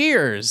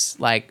 cheers,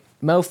 like,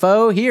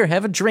 mofo, here,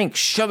 have a drink,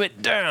 shove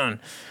it down.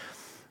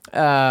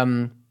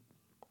 I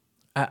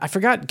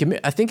forgot,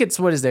 I think it's,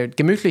 what is there?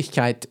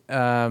 Gemütlichkeit.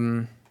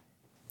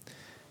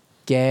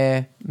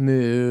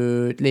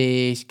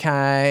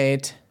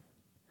 Gemütlichkeit.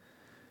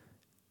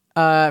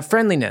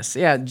 Friendliness.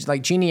 Yeah,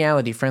 like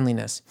geniality,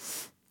 friendliness.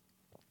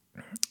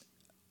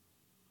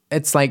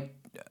 It's like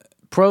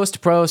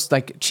Prost,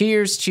 like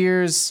cheers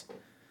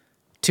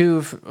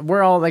to,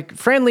 we're all like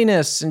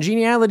friendliness and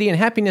geniality and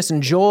happiness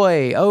and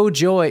joy. Oh,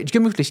 joy.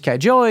 Gemütlichkeit.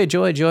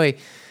 Joy.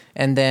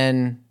 And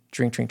then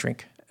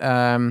drink.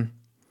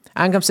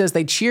 Angam says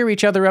they cheer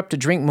each other up to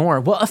drink more.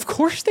 Well, of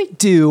course they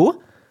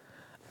do.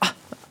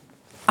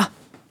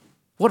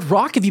 What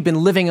rock have you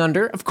been living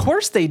under? Of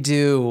course they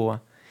do.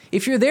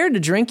 If you're there to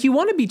drink, you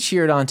want to be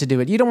cheered on to do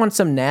it. You don't want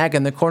some nag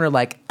in the corner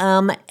like,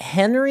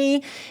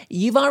 Henry,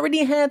 you've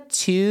already had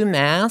 2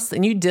 masks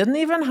and you didn't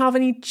even have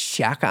any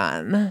check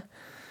on.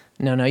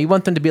 No, you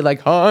want them to be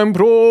like, I'm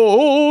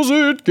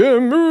Prosit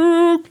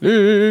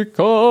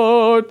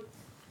Gemütlichkeit.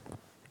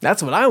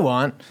 That's what I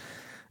want.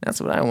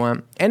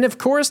 And of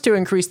course, to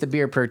increase the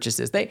beer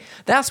purchases.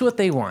 That's what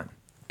they want.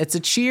 It's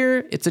a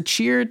cheer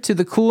to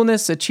the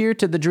coolness, a cheer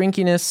to the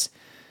drinkiness,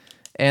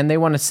 and they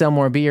want to sell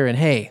more beer. And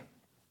hey,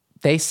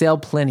 they sell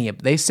plenty of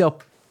beer.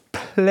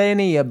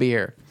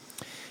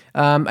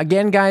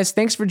 Again, guys,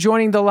 thanks for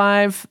joining the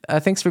live.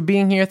 Thanks for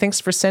being here. Thanks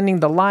for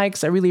sending the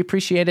likes. I really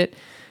appreciate it.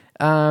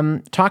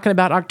 Talking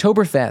about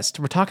Oktoberfest.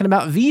 We're talking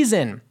about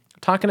Wiesen.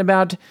 Talking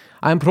about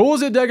Ein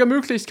Prosit der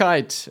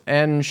Gemütlichkeit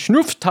and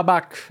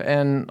Schnupftabak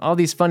and all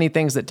these funny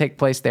things that take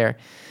place there.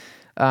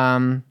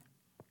 The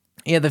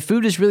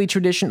food is really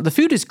traditional. The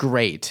food is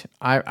great.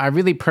 I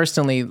really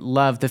personally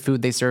love the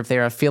food they serve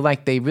there. I feel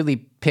like they really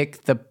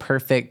pick the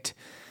perfect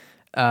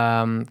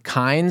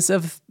kinds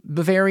of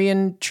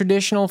Bavarian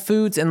traditional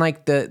foods, and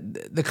like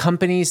the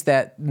companies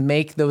that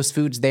make those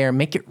foods there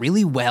make it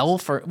really well,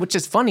 which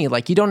is funny.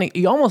 Like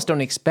you almost don't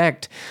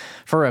expect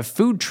for a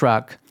food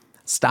truck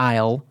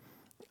style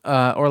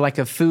or like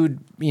a food,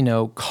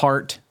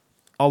 cart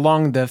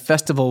along the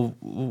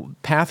festival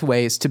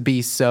pathways to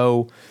be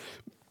so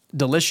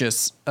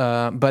delicious,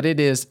 but it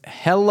is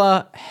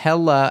hella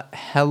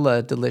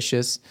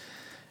delicious.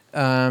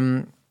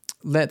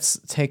 Let's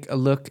take a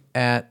look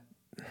at.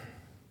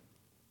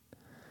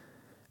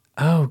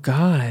 Oh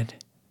God.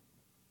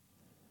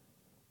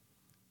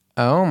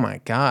 Oh my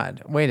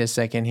God. Wait a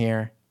second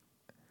here.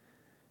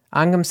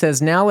 Angam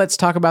says, now let's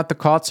talk about the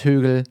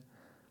Kotzhügel,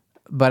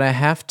 but I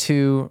have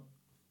to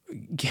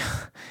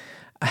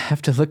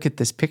look at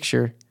this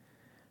picture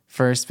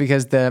first,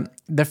 because the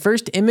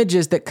first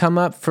images that come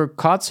up for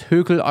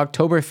Kotzhügel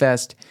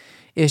Oktoberfest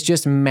is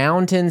just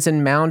mountains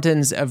and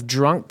mountains of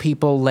drunk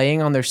people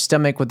laying on their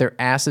stomach with their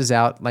asses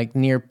out, like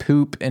near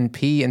poop and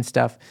pee and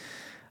stuff.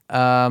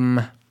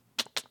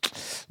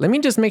 Let me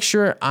just make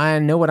sure I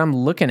know what I'm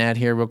looking at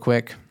here real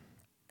quick.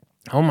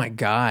 Oh my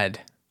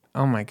God.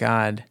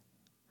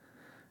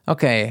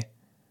 Okay.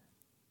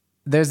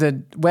 there's a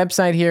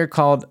website here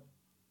called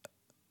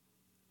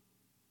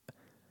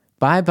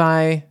Bye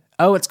Bye.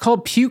 Oh, it's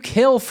called Puke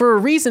Hill for a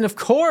reason, of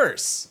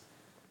course.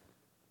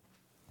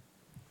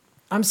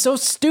 I'm so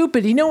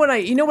stupid. You know what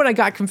I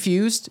got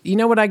confused?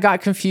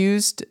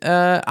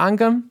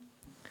 Angam?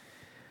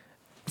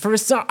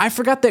 I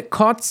forgot that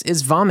Kotz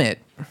is vomit.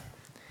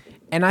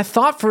 And I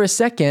thought for a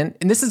second,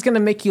 and this is going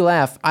to make you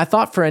laugh, I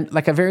thought for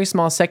a very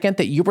small second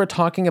that you were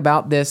talking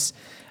about this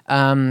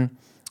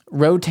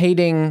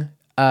rotating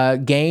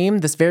game,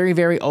 this very,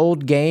 very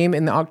old game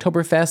in the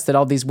Oktoberfest that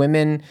all these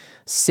women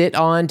sit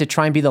on to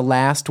try and be the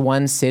last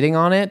one sitting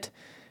on it.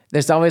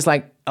 There's always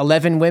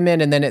 11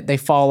 women, and then they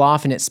fall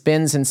off, and it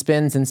spins and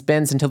spins and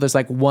spins until there's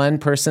one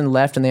person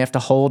left, and they have to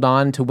hold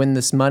on to win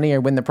this money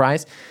or win the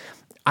prize.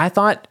 I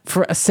thought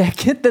for a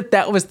second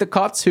that was the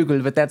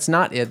Kotzhügel, but that's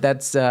not it.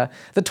 That's the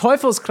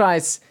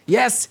Teufelskreis.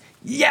 Yes,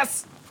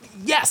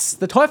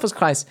 the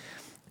Teufelskreis.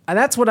 And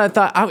that's what I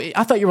thought.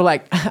 I thought you were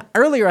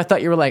earlier I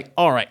thought you were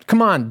all right,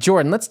 come on,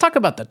 Jordan, let's talk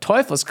about the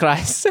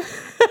Teufelskreis.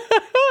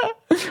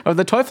 Or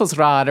the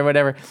Teufelsrad or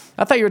whatever.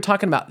 I thought you were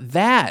talking about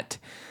that.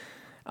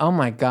 Oh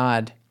my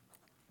God.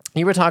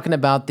 You were talking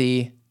about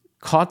the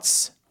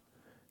Kotzhügel,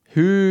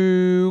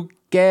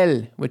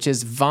 which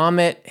is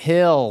Vomit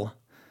Hill.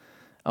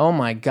 Oh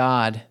my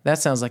God, that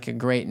sounds like a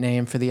great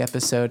name for the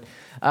episode.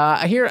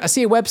 I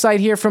see a website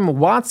here from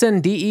Watson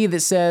DE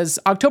that says,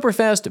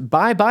 Oktoberfest,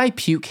 bye-bye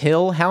Puke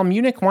Hill, how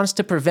Munich wants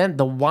to prevent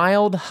the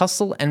wild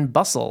hustle and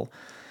bustle.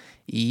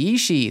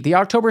 Yeeshi. The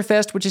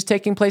Oktoberfest, which is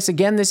taking place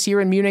again this year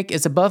in Munich,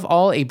 is above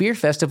all a beer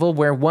festival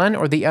where one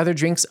or the other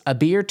drinks a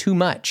beer too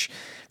much.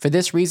 For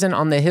this reason,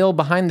 on the hill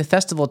behind the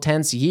festival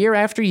tents, year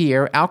after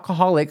year,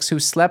 alcoholics who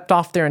slept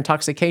off their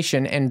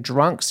intoxication and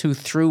drunks who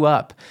threw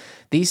up.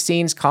 These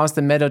scenes caused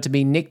the meadow to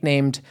be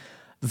nicknamed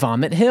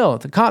Vomit Hill,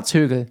 the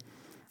Kotzhügel.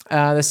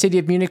 The city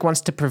of Munich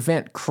wants to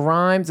prevent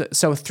crimes,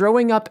 so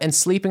throwing up and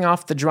sleeping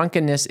off the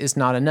drunkenness is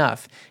not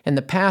enough. In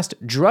the past,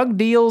 drug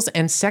deals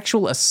and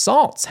sexual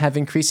assaults have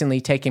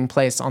increasingly taken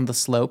place on the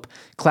slope,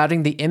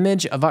 clouding the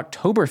image of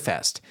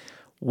Oktoberfest.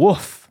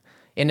 Woof.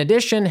 In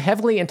addition,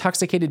 heavily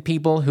intoxicated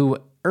people who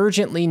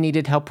urgently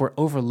needed help were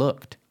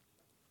overlooked.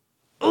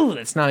 Ooh,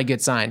 that's not a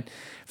good sign.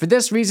 For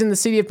this reason, the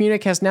city of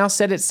Munich has now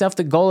set itself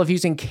the goal of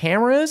using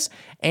cameras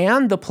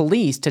and the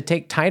police to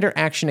take tighter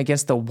action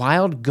against the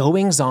wild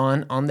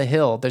goings-on on the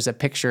hill. There's a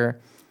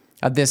picture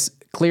of this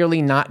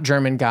clearly not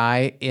German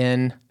guy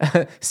in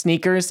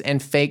sneakers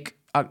and fake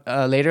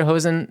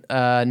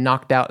lederhosen,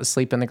 knocked out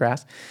asleep in the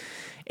grass.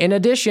 In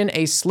addition,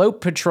 a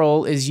slope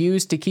patrol is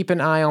used to keep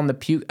an eye on the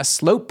puke. A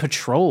slope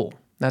patrol?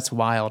 That's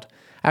wild.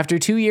 After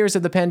 2 years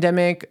of the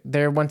pandemic,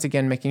 they're once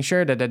again making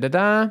sure,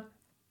 The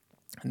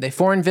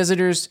foreign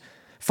visitors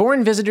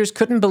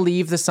couldn't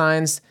believe the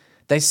signs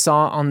they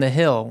saw on the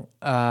hill.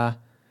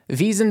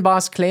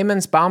 Wiesenboss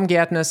Clemens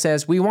Baumgärtner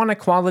says, we want a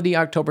quality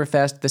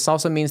Oktoberfest. This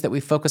also means that we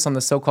focus on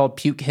the so-called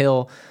Puke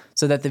Hill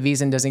so that the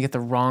Wiesen doesn't get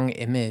the wrong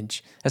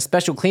image. A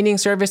special cleaning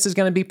service is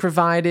going to be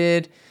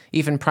provided.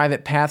 Even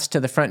private paths to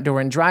the front door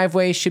and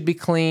driveway should be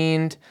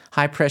cleaned.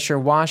 High-pressure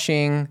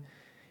washing.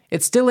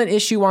 It's still an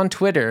issue on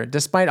Twitter.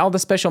 Despite all the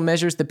special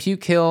measures, the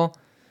Puke Hill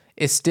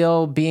is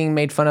still being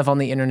made fun of on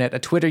the internet. A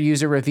Twitter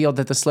user revealed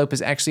that the slope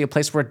is actually a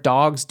place where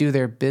dogs do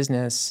their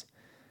business.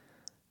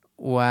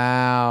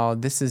 Wow,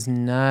 this is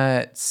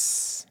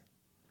nuts.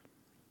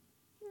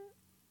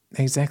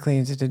 Exactly.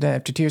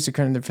 After 2 years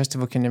occurring, the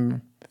festival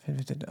can...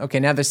 Okay,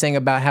 now they're saying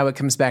about how it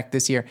comes back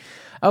this year.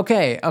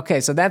 Okay,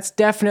 so that's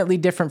definitely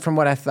different from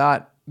what I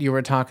thought you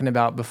were talking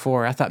about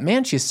before. I thought,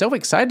 man, she's so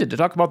excited to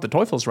talk about the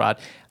Teufelsrad.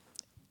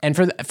 And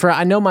for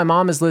I know my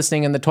mom is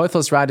listening, and the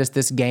Teufelsrad is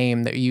this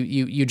game that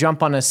you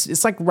jump on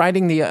it's like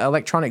riding the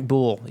electronic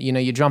bull. You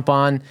know, you jump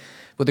on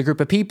with a group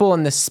of people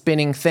in this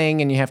spinning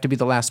thing, and you have to be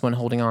the last one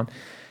holding on.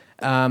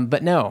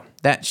 But no,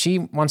 that she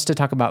wants to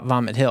talk about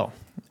Vomit Hill.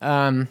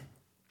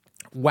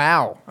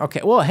 Wow. Okay.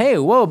 Well, hey,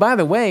 whoa, by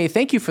the way,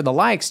 thank you for the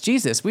likes.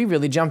 Jesus, we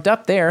really jumped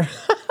up there.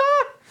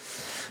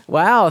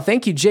 Wow.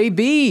 Thank you,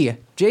 JB.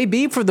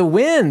 JB for the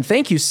win.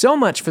 Thank you so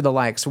much for the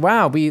likes.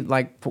 Wow. We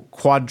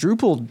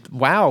quadrupled.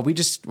 Wow.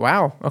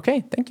 Wow.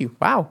 Okay. Thank you.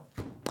 Wow.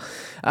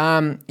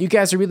 You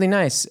guys are really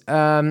nice.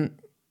 Honestly,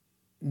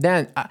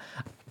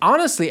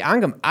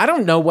 Angam, I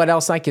don't know what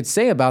else I could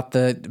say about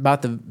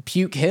the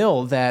Puke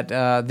Hill that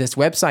this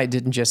website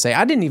didn't just say.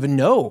 I didn't even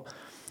know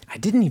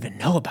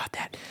about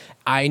that.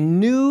 I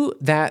knew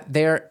that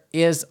there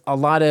is a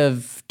lot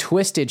of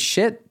twisted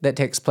shit that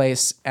takes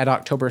place at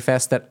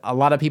Oktoberfest that a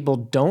lot of people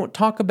don't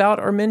talk about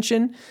or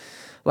mention.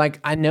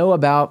 Like, I know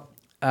about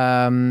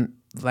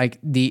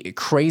the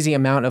crazy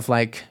amount of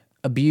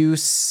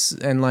abuse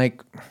and I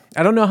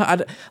don't know how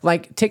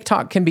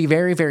TikTok can be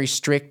very, very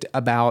strict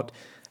about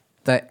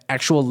the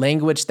actual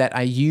language that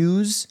I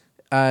use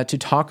to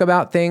talk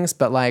about things,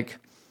 but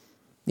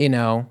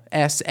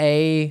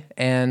SA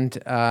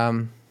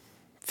and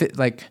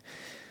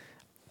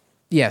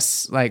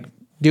yes,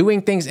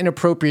 doing things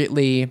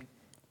inappropriately,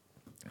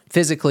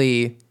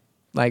 physically,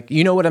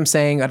 you know what I'm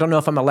saying. I don't know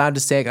if I'm allowed to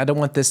say it. I don't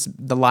want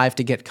the live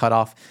to get cut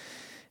off.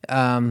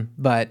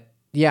 But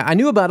yeah, I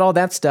knew about all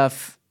that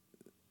stuff,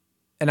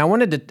 and I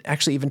wanted to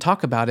actually even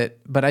talk about it,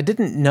 but I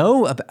didn't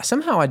know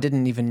somehow I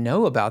didn't even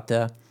know about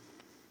the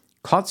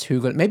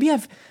Kotzhügel. Maybe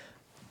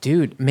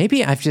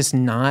I've just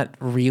not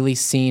really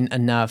seen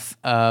enough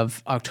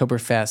of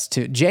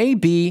Oktoberfest.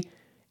 JB,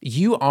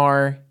 you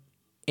are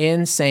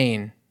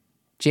insane.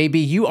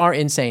 JB, you are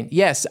insane.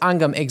 Yes,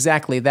 Angam,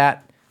 exactly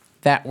that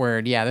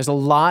word. Yeah, there's a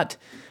lot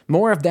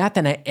more of that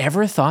than I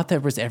ever thought there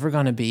was ever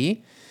going to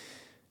be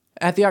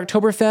at the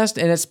Oktoberfest,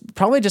 and it's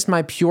probably just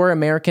my pure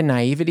American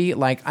naivety.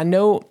 Like, I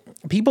know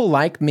people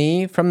like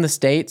me from the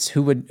States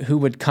who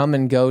would come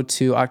and go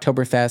to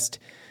Oktoberfest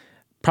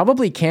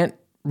probably can't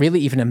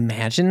really even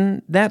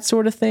imagine that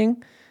sort of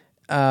thing.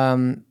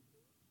 I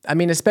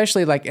mean,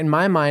 especially like in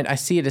my mind, I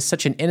see it as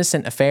such an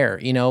innocent affair.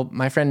 You know,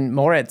 my friend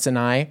Moritz and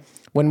I,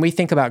 when we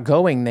think about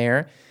going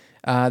there,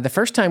 the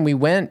first time we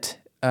went,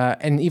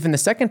 and even the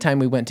second time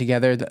we went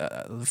together,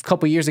 a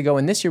couple years ago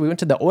and this year, we went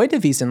to the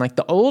Oidewiesen, like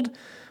the old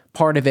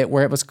part of it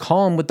where it was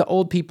calm with the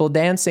old people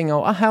dancing.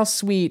 Oh, how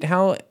sweet,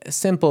 how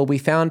simple. We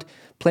found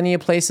plenty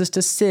of places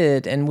to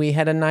sit and we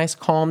had a nice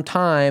calm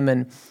time,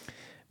 and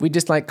we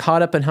just like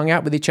caught up and hung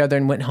out with each other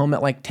and went home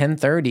at like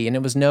 10:30, and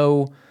it was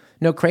no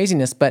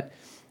craziness. But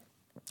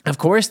of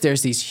course,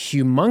 there's these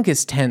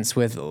humongous tents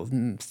with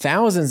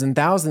thousands and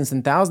thousands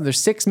and thousands. There's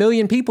 6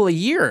 million people a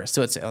year,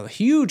 so it's a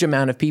huge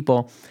amount of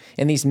people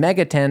in these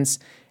mega tents.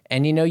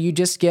 And, you know, you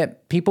just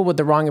get people with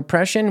the wrong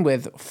impression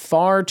with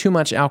far too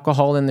much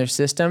alcohol in their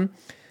system.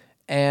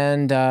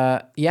 And,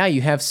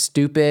 you have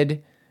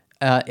stupid,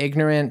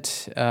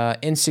 ignorant,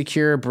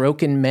 insecure,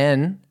 broken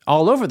men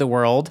all over the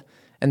world.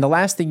 And the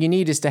last thing you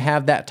need is to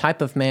have that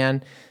type of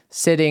man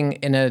sitting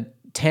in a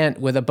tent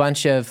with a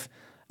bunch of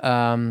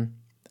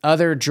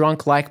other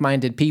drunk,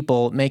 like-minded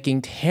people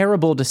making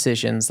terrible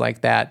decisions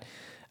like that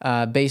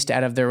based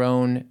out of their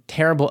own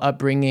terrible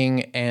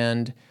upbringing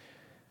and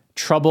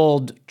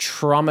troubled,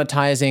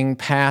 traumatizing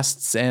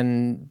pasts,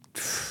 and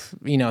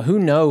you know, who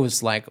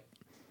knows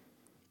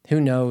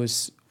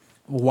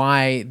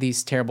why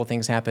these terrible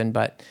things happen,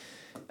 but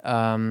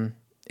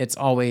it's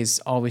always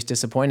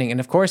disappointing.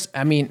 And of course,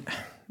 I mean,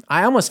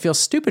 I almost feel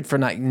stupid for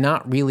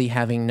not really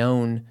having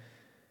known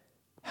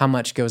how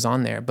much goes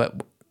on there.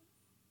 But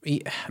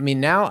I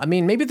mean,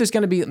 maybe there's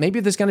going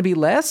to be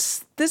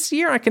less this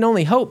year. I can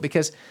only hope,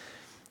 because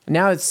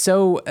now it's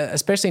so,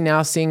 especially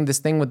now seeing this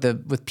thing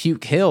with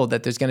Puke Hill,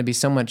 that there's going to be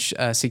so much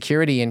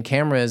security and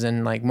cameras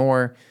and like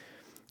more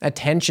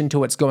attention to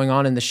what's going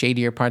on in the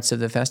shadier parts of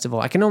the festival.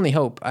 I can only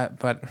hope,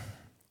 but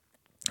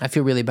I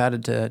feel really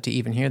bad to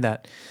even hear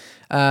that.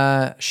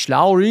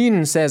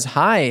 Schlaurin says,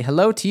 hi,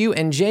 hello to you,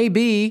 and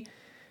JB,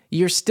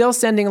 you're still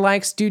sending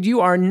likes. Dude,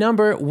 you are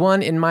number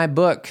one in my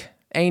book.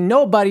 Ain't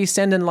nobody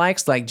sending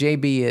likes like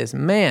JB is.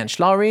 Man,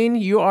 Schlaurin,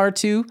 you are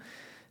too.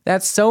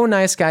 That's so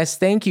nice, guys.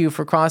 Thank you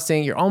for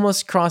crossing. You're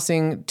almost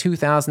crossing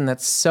 2,000.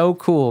 That's so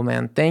cool,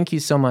 man. Thank you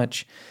so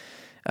much.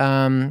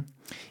 I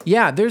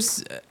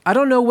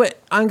don't know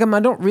what, Angam, I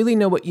don't really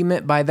know what you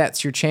meant by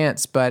that's your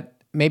chance, but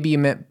maybe you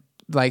meant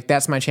like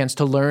that's my chance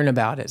to learn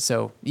about it.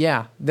 So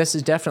yeah, this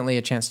is definitely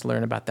a chance to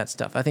learn about that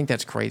stuff. I think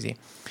that's crazy.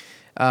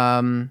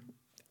 And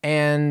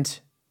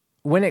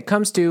when it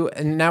comes to,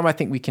 and now I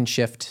think we can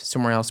shift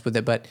somewhere else with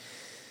it, but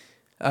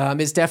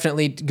it's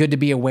definitely good to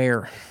be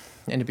aware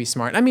and to be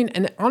smart. I mean,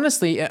 and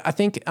honestly, I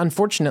think,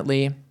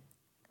 unfortunately,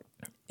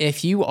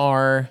 if you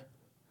are,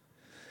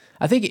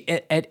 I think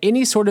at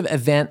any sort of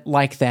event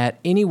like that,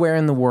 anywhere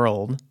in the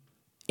world,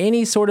 where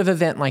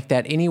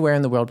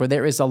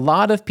there is a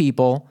lot of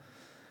people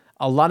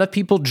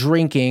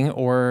drinking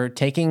or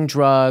taking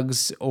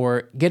drugs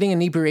or getting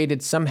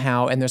inebriated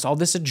somehow, and there's all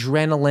this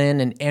adrenaline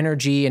and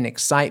energy and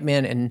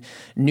excitement and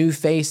new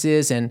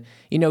faces, and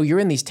you know, you're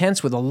in these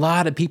tents with a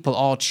lot of people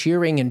all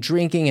cheering and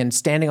drinking and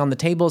standing on the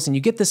tables, and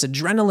you get this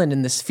adrenaline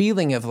and this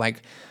feeling of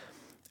like,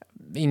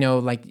 you know,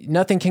 like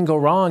nothing can go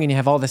wrong, and you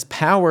have all this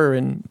power,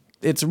 and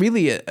it's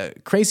really a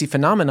crazy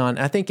phenomenon.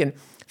 I think in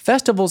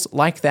festivals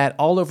like that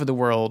all over the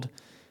world,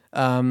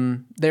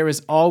 there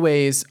is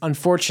always,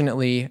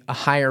 unfortunately, a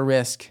higher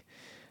risk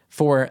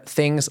for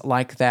things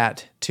like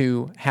that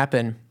to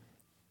happen.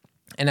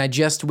 And I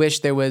just wish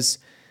there was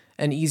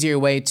an easier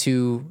way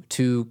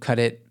to cut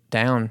it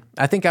down.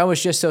 I think I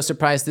was just so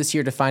surprised this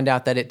year to find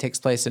out that it takes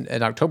place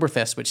at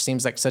Oktoberfest, which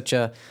seems like such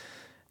a,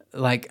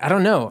 like, I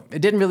don't know.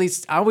 It didn't really,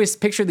 I always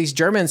picture these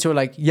Germans who are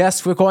like,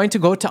 yes, we're going to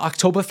go to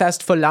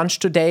Oktoberfest for lunch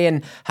today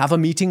and have a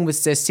meeting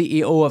with the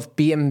CEO of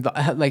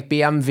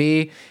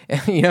BMW.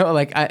 You know,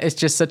 like, it's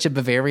just such a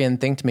Bavarian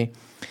thing to me.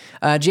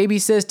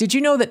 JB says, did you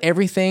know that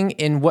everything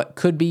in what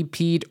could be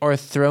peed or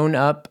thrown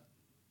up,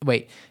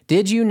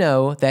 did you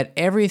know that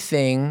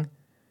everything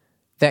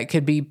that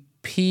could be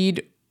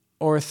peed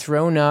or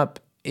thrown up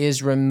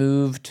is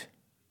removed?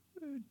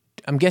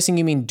 I'm guessing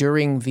you mean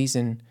during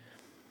Wiesen.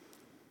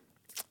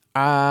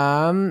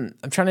 I'm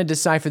trying to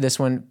decipher this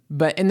one,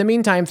 but in the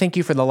meantime, thank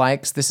you for the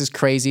likes. This is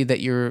crazy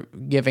that you're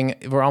giving.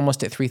 We're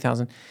almost at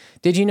 3,000.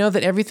 Did you know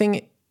that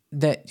everything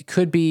that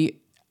could be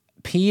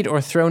peed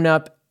or thrown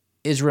up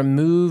is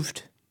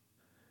removed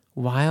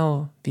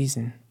while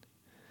Wiesen?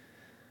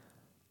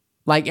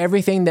 Like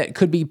everything that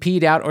could be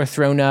peed out or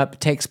thrown up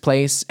takes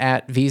place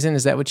at Wiesn.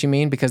 Is that what you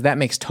mean? Because that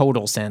makes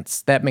total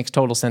sense. That makes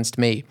total sense to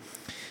me.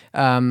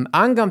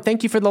 Angam,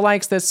 thank you for the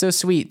likes. That's so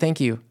sweet. Thank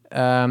you.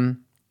 Oh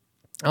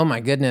my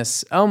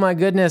goodness.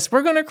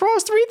 We're going to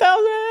cross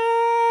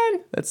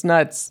 3,000. That's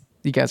nuts.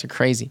 You guys are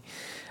crazy.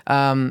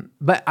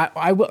 But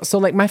I will, so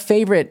like my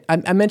favorite,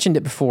 I mentioned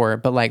it before,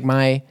 but like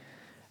my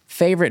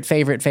favorite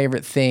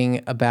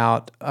thing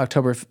about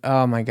October,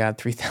 oh my God,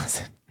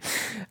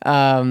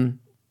 3,000.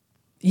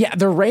 Yeah,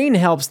 the rain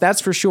helps, that's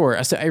for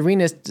sure. So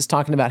Irina is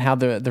talking about how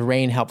the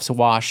rain helps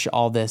wash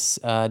all this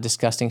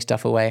disgusting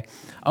stuff away.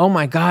 Oh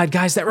my God,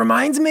 guys, that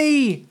reminds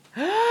me.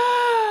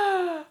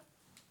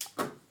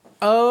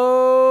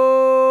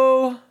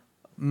 Oh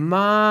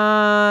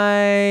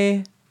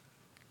my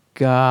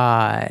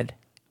God.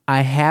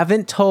 I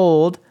haven't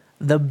told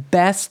the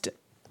best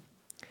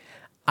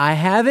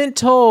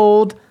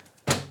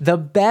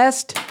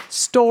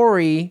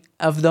story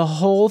of the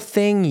whole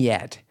thing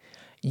yet.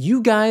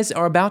 You guys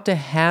are about to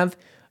have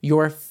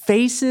your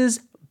faces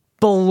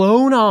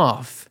blown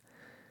off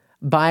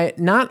by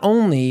not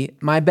only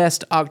my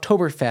best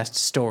Oktoberfest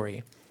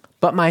story,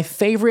 but my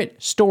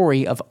favorite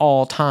story of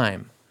all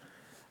time.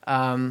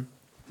 Now,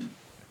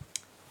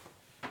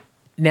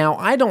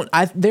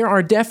 there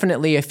are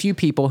definitely a few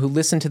people who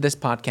listen to this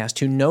podcast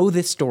who know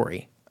this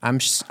story.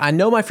 I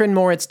know my friend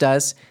Moritz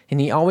does, and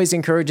he always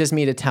encourages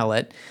me to tell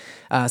it.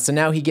 So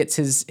now he gets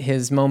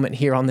his moment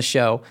here on the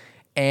show.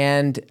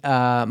 And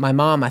my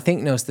mom, I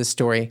think, knows this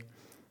story,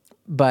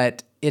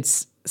 but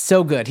it's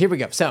so good. Here we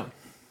go. So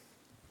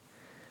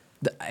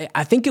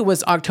I think it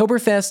was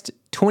Oktoberfest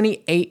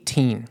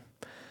 2018.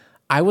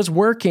 I was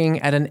working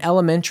at an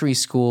elementary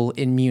school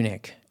in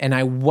Munich, and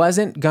I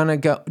wasn't going to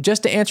go.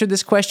 Just to answer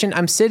this question,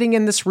 I'm sitting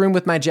in this room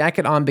with my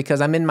jacket on because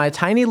I'm in my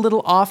tiny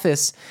little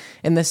office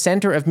in the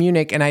center of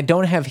Munich, and I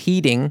don't have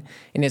heating,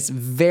 and it's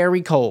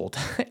very cold.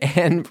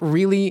 And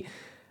really,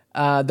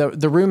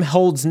 the room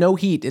holds no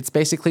heat. It's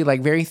basically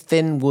like very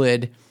thin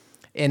wood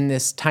in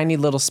this tiny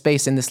little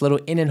space in this little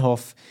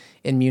Innenhof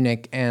in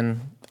Munich,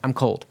 and I'm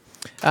cold.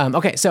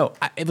 Okay, so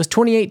it was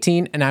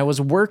 2018, and I was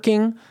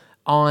working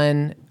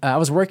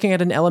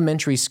at an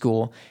elementary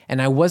school,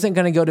 and I wasn't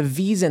going to go to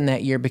Wiesn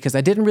that year because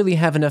I didn't really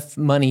have enough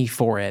money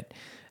for it.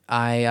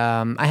 I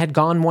had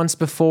gone once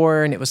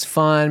before, and it was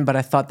fun, but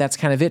I thought that's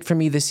kind of it for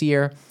me this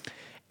year.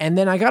 And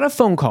then I got a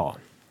phone call.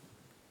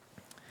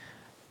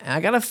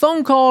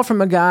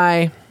 From a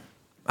guy.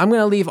 I'm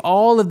going to leave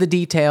all of the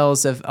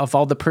details of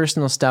all the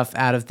personal stuff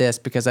out of this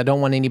because I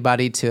don't want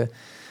anybody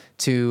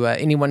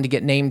anyone to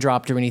get name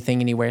dropped or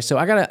anything anywhere. So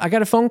I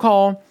got a phone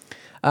call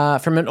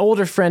from an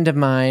older friend of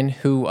mine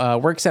who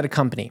works at a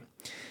company.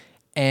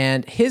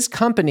 And his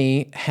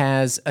company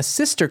has a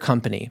sister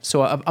company,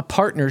 so a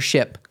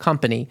partnership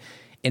company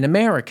in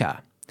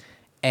America.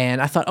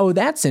 And I thought, oh,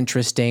 that's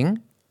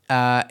interesting.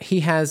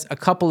 He has a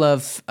couple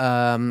of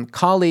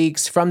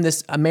colleagues from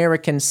this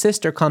American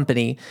sister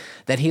company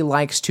that he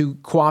likes to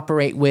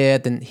cooperate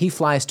with, and he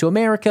flies to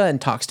America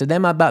and talks to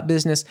them about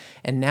business.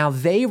 And now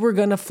they were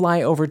going to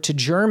fly over to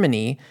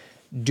Germany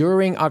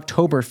during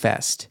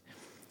Oktoberfest.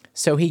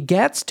 So he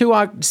gets to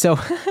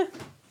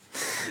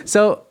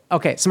so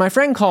my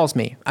friend calls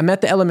me. I'm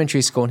at the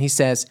elementary school, and he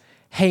says,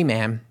 "Hey,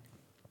 man,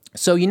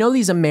 so you know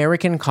these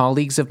American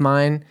colleagues of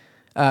mine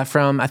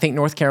from, I think,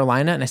 North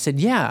Carolina?" And I said,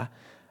 "Yeah."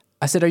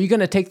 I said, "Are you going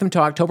to take them to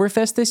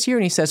Oktoberfest this year?"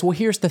 And he says, "Well,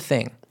 here's the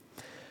thing.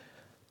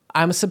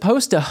 I'm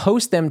supposed to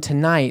host them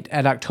tonight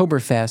at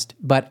Oktoberfest,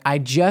 but I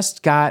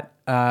just got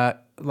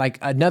like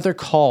another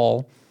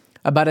call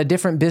about a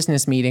different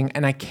business meeting,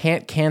 and I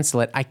can't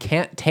cancel it. I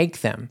can't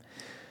take them.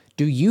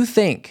 Do you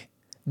think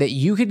that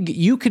you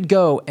could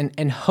go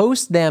and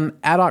host them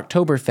at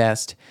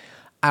Oktoberfest?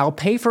 I'll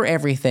pay for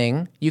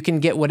everything. You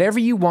can get whatever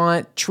you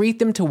want, treat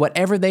them to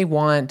whatever they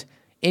want,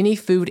 any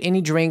food,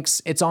 any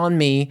drinks. It's on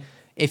me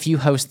if you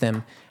host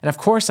them." And of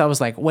course, I was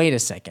like, wait a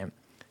second.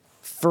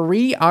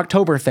 Free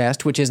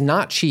Oktoberfest, which is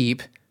not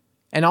cheap,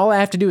 and all I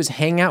have to do is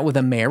hang out with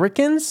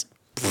Americans?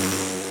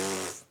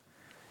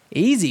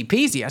 Easy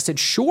peasy. I said,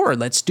 sure,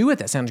 let's do it.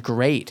 That sounds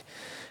great.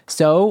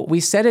 So we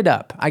set it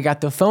up. I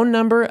got the phone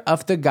number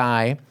of the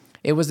guy.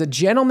 It was a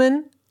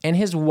gentleman and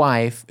his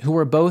wife who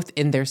were both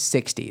in their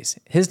 60s.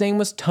 His name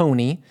was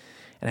Tony,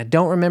 and I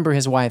don't remember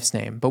his wife's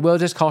name, but we'll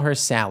just call her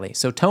Sally.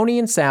 So Tony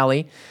and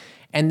Sally,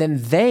 and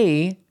then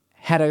they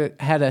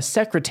had a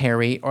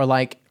secretary or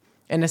like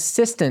an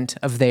assistant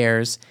of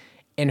theirs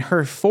in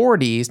her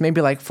 40s,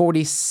 maybe like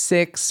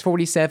 46,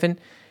 47,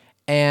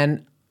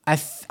 and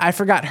I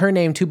forgot her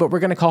name too, but we're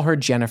going to call her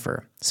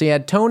Jennifer. So you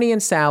had Tony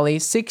and Sally,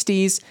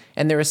 60s,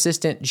 and their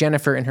assistant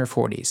Jennifer in her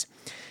 40s.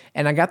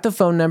 And I got the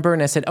phone number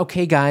and I said,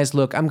 "Okay, guys,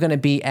 look, I'm going to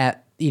be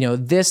at,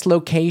 this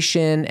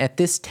location, at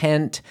this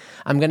tent.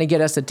 I'm going to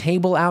get us a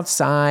table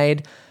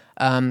outside.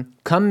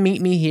 Come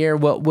meet me here.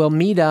 We'll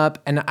meet up."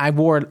 And I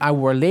wore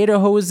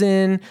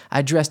lederhosen.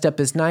 I dressed up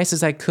as nice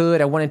as I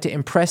could. I wanted to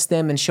impress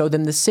them and show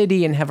them the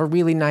city and have a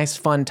really nice,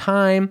 fun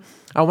time.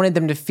 I wanted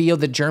them to feel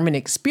the German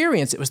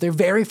experience. It was their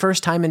very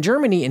first time in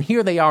Germany, and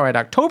here they are at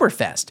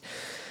Oktoberfest.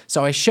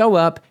 So I show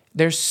up.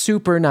 They're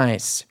super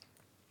nice.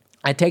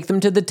 I take them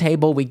to the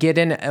table. We get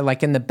in,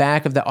 like in the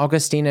back of the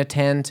Augustina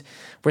tent.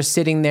 We're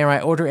sitting there. I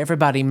order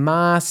everybody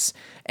Maß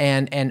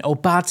and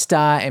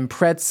Obatsta and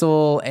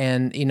pretzel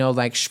and,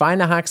 like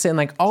Schweinehaxe and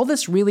like all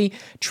this really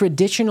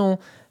traditional,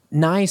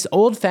 nice,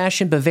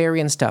 old-fashioned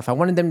Bavarian stuff. I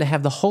wanted them to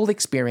have the whole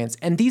experience.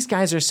 And these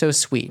guys are so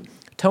sweet.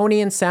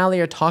 Tony and Sally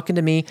are talking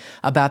to me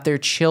about their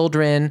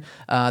children.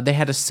 They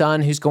had a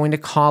son who's going to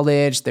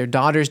college. Their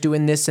daughter's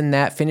doing this and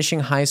that, finishing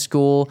high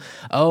school.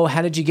 Oh,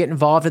 how did you get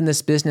involved in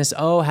this business?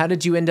 Oh, how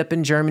did you end up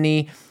in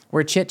Germany?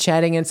 We're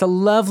chit-chatting, and it's a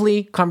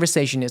lovely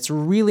conversation. It's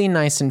really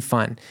nice and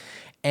fun.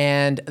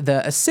 And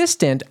the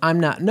assistant, I'm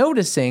not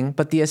noticing,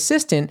 but the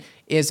assistant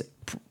is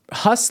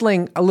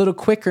hustling a little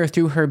quicker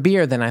through her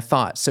beer than I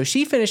thought. So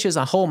she finishes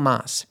a whole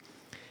Maß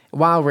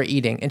while we're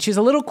eating. And she's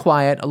a little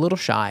quiet, a little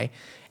shy,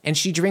 and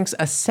she drinks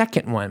a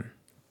second one.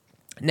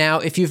 Now,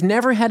 if you've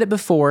never had it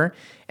before,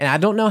 and I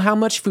don't know how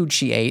much food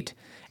she ate,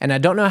 and I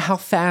don't know how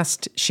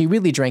fast she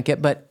really drank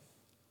it, but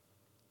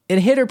it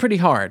hit her pretty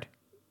hard.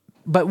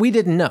 But we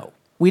didn't know.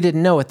 We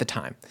didn't know at the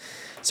time.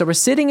 So we're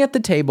sitting at the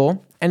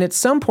table, and at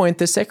some point,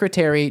 the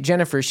secretary,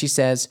 Jennifer, she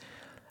says,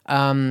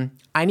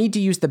 I need to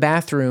use the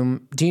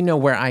bathroom. Do you know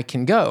where I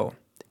can go?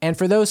 And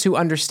for those who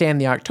understand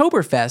the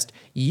Oktoberfest,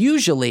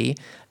 usually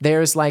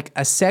there's like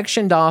a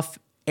sectioned off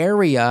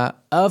area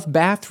of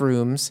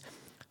bathrooms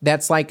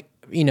that's like,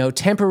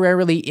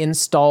 temporarily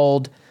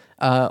installed,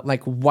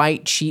 like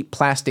white cheap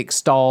plastic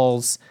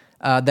stalls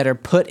that are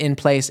put in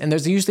place. And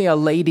there's usually a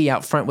lady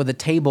out front with a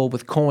table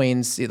with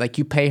coins, like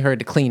you pay her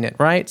to clean it,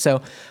 right?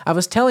 So I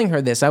was telling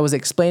her this. I was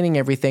explaining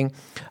everything.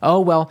 Oh,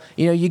 well,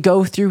 you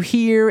go through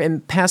here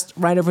and past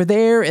right over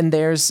there, and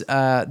there's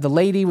the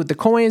lady with the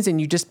coins, and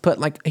you just put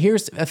like,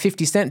 here's a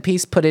 50-cent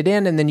piece, put it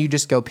in, and then you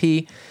just go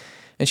pee.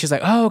 And she's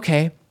like, oh,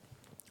 okay.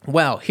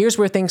 Well, here's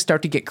where things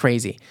start to get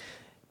crazy.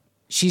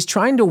 She's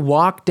trying to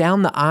walk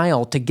down the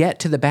aisle to get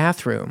to the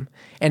bathroom.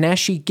 And as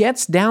she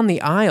gets down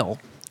the aisle,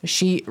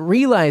 she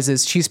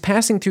realizes she's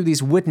passing through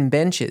these wooden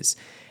benches.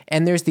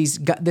 And there's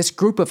this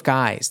group of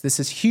guys, this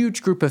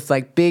huge group of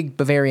like big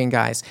Bavarian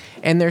guys.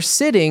 And they're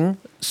sitting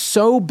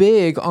so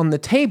big on the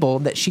table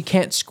that she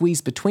can't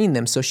squeeze between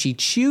them. So she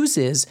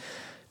chooses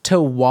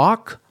to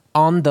walk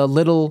on the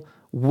little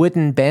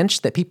wooden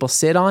bench that people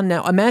sit on.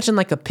 Now imagine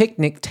like a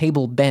picnic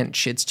table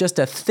bench. It's just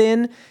a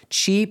thin,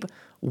 cheap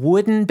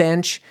wooden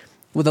bench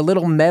with a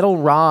little metal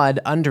rod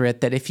under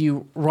it that if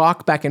you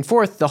rock back and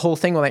forth, the whole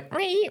thing will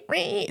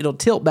it'll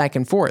tilt back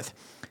and forth.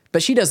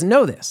 But she doesn't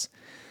know this.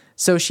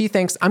 So she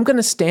thinks, I'm going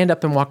to stand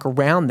up and walk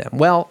around them.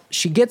 Well,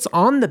 she gets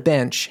on the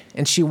bench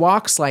and she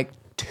walks like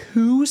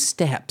 2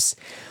 steps.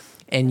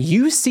 And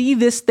you see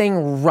this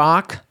thing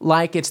rock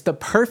like it's the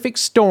perfect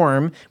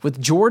storm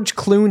with George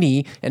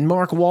Clooney and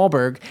Mark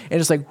Wahlberg. And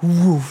it's like,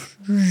 woof,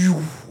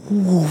 woof,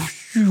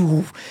 woof,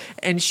 woof.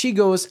 And she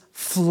goes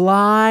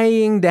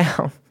flying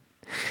down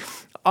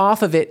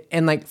off of it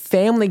and like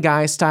Family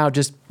Guy style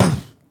just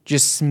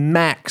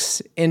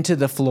smacks into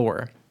the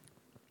floor.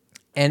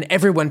 And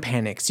everyone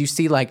panics. You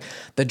see like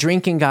the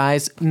drinking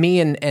guys, me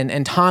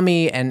and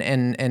Tommy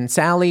and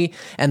Sally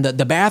and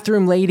the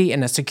bathroom lady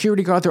and a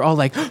security guard, they're all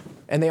like,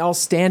 and they all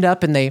stand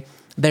up and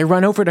they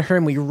run over to her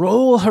and we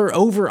roll her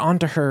over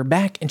onto her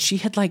back. And she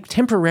had like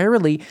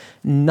temporarily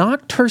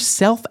knocked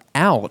herself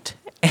out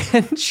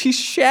and she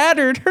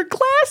shattered her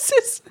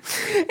glasses.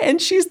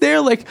 And she's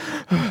there like,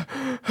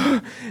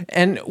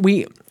 and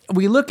we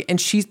look and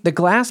the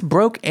glass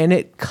broke and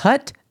it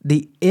cut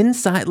the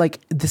inside, like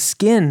the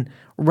skin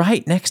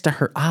right next to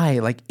her eye,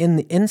 like in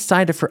the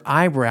inside of her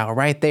eyebrow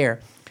right there.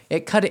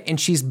 It cut it and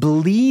she's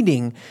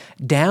bleeding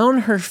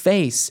down her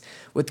face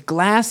with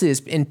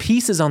glasses and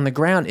pieces on the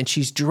ground and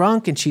she's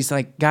drunk and she's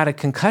like got a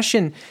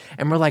concussion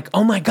and we're like,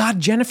 oh my God,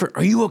 Jennifer,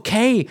 are you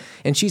okay?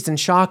 And she's in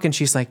shock and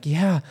she's like,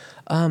 yeah,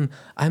 I'm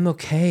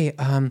okay.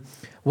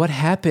 What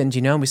happened?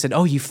 And we said,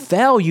 oh, you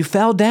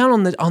fell down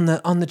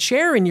on the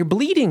chair and you're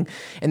bleeding.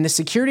 And the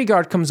security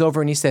guard comes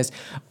over and he says,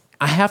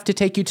 I have to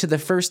take you to the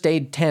first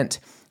aid tent.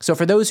 So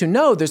for those who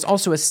know, there's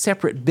also a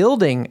separate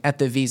building at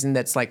the Wiesn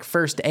that's like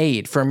first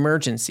aid for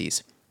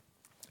emergencies.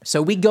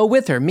 So we go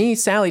with her. Me,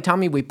 Sally,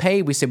 Tommy, we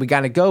pay. We said, we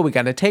got to go. We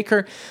got to take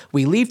her.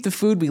 We leave the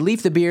food. We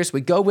leave the beers. We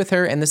go with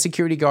her and the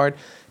security guard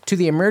to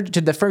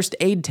the first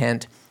aid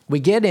tent. We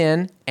get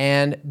in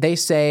and they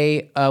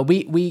say,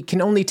 we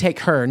can only take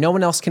her. No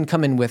one else can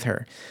come in with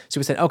her. So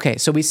we said, okay.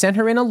 So we sent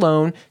her in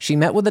alone. She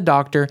met with the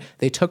doctor.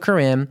 They took her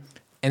in.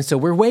 And so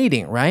we're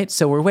waiting, right?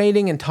 So we're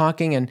waiting and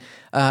talking, and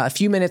a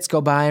few minutes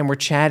go by, and we're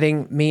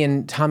chatting, me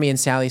and Tommy and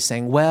Sally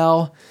saying,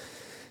 well,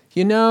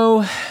 I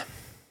know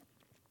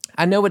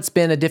it's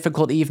been a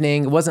difficult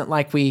evening. It wasn't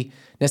like we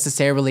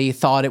necessarily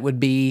thought it would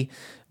be,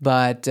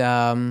 but,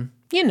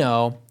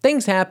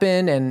 things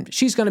happen, and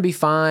she's going to be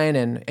fine,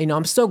 and,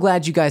 I'm so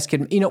glad you guys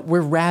can,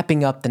 we're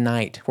wrapping up the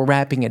night. We're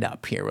wrapping it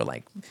up here. We're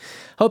like,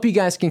 hope you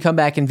guys can come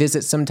back and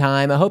visit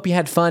sometime. I hope you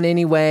had fun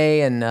anyway,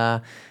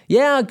 and,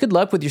 good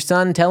luck with your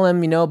son. Tell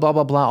him, blah,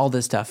 blah, blah, all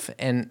this stuff.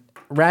 And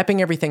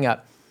wrapping everything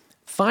up.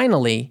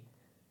 Finally,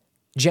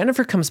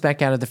 Jennifer comes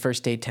back out of the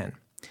first aid tent.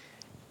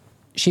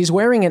 she's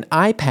wearing an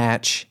eye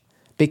patch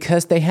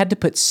because they had to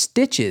put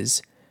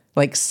stitches,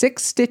 like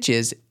 6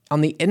 stitches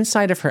on the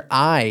inside of her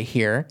eye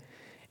here.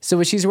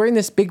 So she's wearing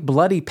this big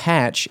bloody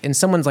patch and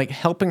someone's like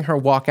helping her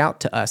walk out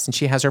to us and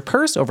she has her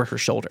purse over her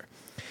shoulder.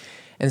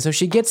 And so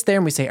she gets there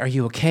and we say, "Are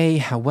you okay?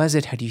 How was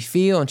it? How do you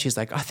feel?" And she's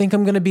like, "I think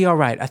I'm going to be all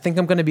right. I think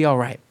I'm going to be all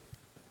right."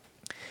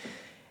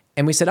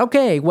 And we said,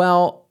 "Okay,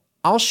 well,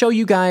 I'll show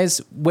you guys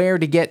where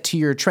to get to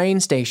your train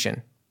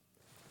station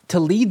to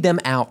lead them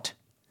out."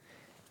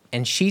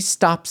 And she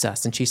stops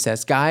us and she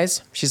says,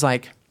 "Guys," she's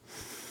like,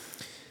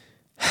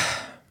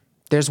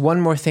 "there's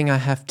one more thing I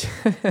have to..."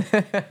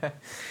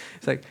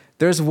 It's like,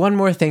 "There's one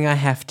more thing I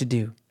have to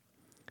do."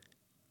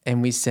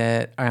 And we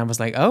said, I was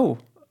like, "Oh,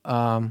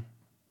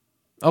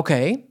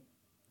 okay,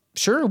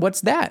 sure,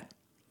 what's that?"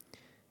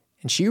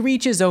 And she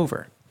reaches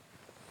over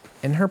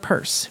in her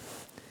purse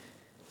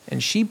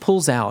and she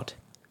pulls out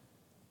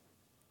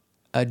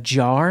a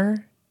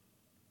jar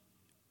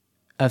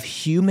of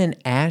human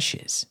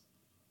ashes.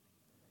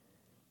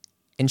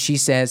 And she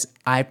says,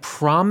 "I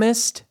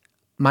promised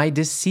my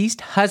deceased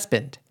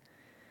husband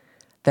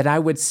that I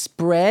would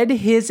spread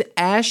his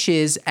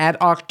ashes at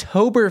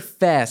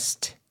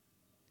Oktoberfest."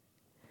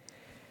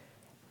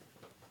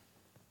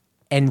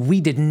 And we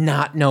did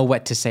not know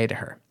what to say to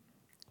her.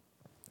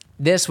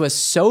 This was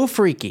so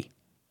freaky.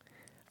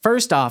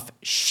 First off,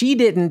 she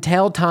didn't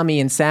tell Tommy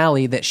and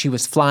Sally that she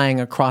was flying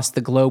across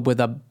the globe with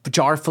a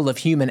jar full of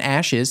human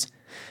ashes.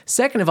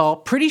 Second of all,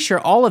 pretty sure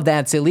all of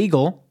that's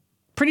illegal.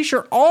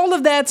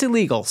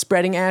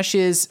 Spreading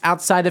ashes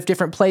outside of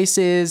different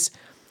places,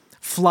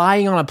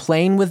 flying on a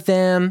plane with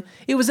them.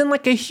 It was in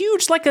like a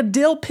huge, like a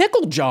dill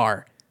pickle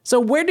jar. So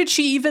where did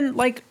she even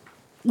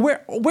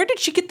where did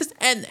she get this?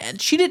 And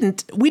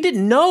we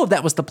didn't know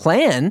that was the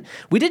plan.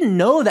 We didn't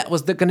know that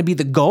was going to be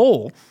the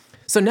goal.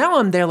 So now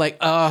I'm there like,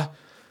 and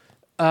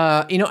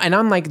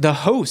I'm like the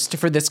host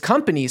for this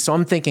company. So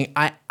I'm thinking,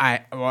 I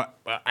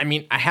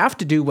have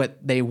to do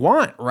what they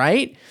want,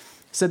 right?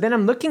 So then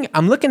I'm looking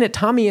at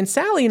Tommy and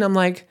Sally and I'm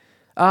like,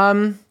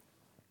 of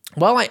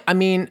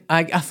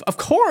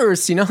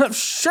course,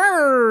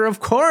 sure, of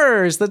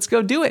course, let's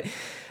go do it.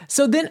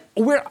 So then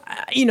we're,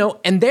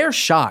 and they're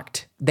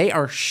shocked. They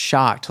are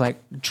shocked,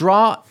 like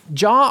jaw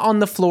on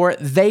the floor.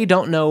 They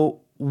don't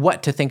know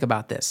what to think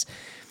about this.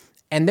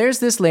 And there's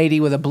this lady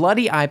with a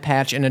bloody eye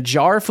patch and a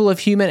jar full of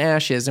human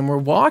ashes. And we're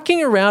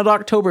walking around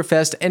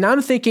Oktoberfest and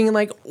I'm thinking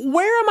like,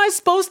 where am I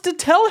supposed to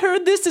tell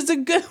her this is a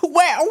good,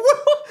 where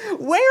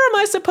am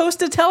I supposed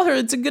to tell her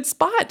it's a good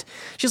spot?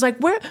 She's like,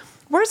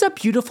 where's a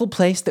beautiful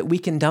place that we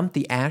can dump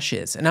the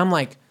ashes? And I'm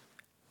like,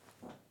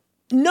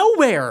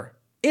 nowhere.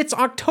 It's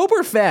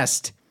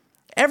Oktoberfest.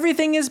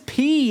 Everything is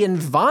pee and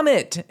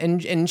vomit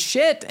and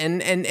shit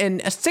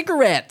and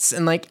cigarettes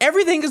and like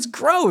everything is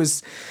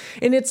gross.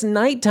 And it's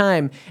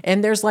nighttime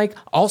and there's like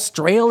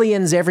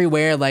Australians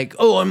everywhere like,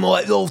 I'm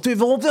like,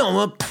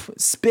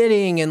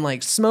 spitting and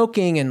like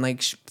smoking and like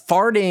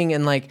farting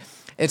and like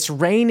it's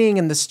raining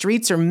and the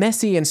streets are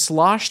messy and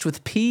sloshed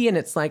with pee. And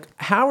it's like,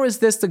 how is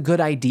this a good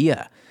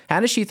idea? How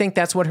does she think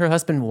that's what her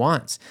husband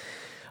wants?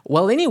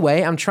 Well,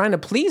 anyway, I'm trying to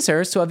please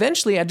her, so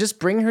eventually I just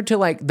bring her to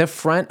like the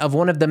front of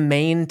one of the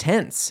main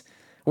tents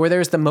where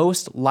there's the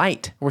most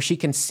light, where she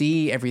can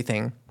see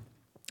everything.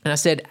 And I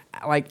said,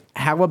 like,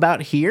 how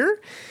about here?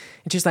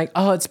 And she's like,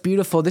 "Oh, it's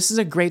beautiful. This is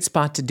a great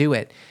spot to do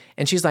it."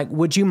 And she's like,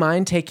 "Would you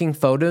mind taking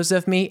photos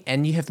of me?"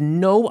 And you have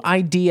no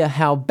idea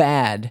how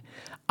bad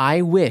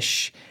I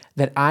wish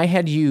that I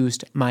had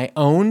used my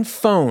own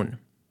phone,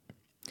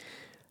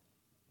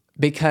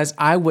 because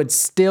I would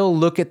still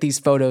look at these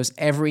photos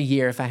every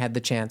year if I had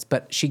the chance.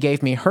 But she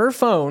gave me her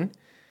phone,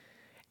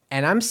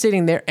 and I'm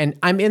sitting there, and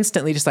I'm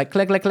instantly just like,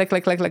 click, click, click,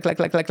 click, click, click, click,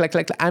 click, click, click,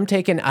 click. I'm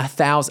taking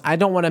 1,000. I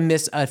don't want to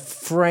miss a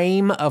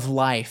frame of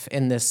life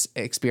in this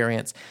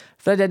experience.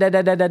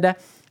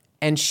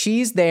 And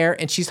she's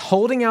there, and she's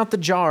holding out the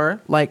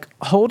jar, like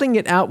holding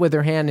it out with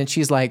her hand, and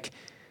she's like,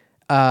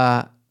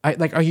 are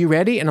you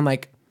ready? And I'm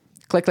like,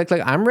 click, click,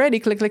 click. I'm ready.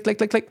 Click, click, click,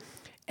 click, click.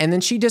 And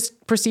then she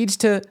just proceeds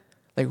to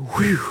like,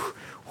 whew,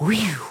 whew,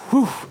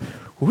 whew,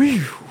 whew,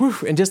 whew,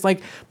 and just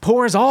like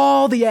pours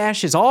all the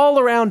ashes all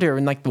around her.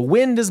 And like the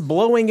wind is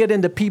blowing it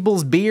into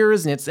people's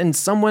beers and it's in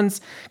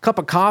someone's cup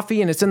of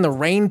coffee and it's in the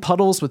rain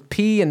puddles with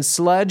pee and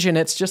sludge. And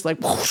it's just like,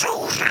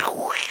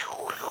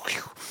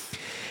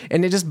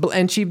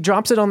 and she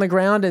drops it on the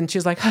ground and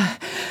she's like,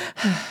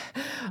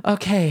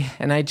 okay.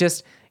 And I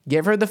just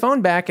give her the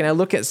phone back and I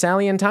look at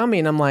Sally and Tommy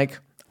and I'm like,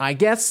 I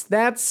guess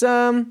that's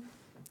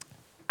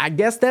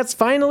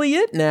finally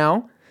it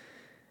now.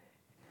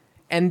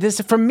 And this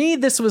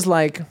was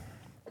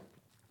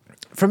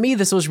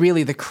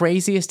really the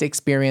craziest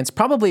experience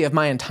probably of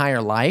my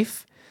entire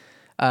life.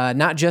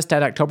 Not just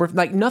at Oktoberfest.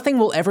 Like nothing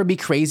will ever be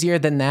crazier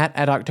than that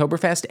at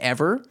Oktoberfest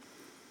ever.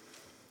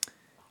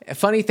 A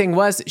funny thing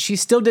was she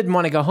still didn't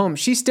want to go home.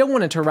 She still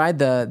wanted to ride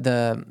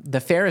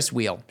the Ferris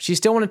wheel. She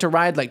still wanted to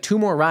ride like 2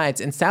 more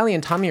rides. And Sally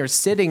and Tommy they're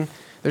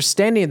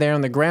standing there on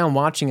the ground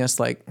watching us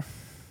like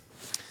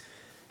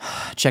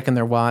checking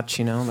their watch,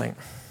 like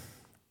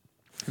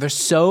they're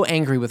so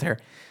angry with her.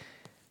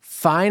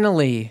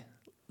 Finally,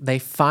 they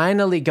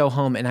finally go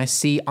home, and I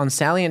see on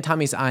Sally and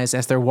Tommy's eyes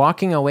as they're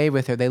walking away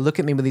with her, they look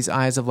at me with these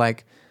eyes of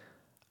like,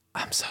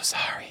 I'm so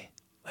sorry.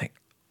 Like,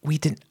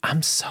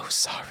 I'm so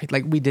sorry.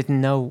 Like, we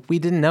didn't know.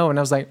 And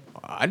I was like,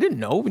 I didn't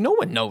know. No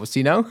one knows,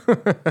 you know?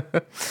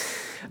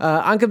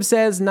 Ankam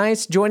says,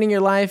 nice joining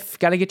your life.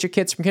 Got to get your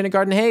kids from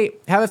kindergarten. Hey,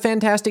 have a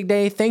fantastic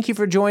day. Thank you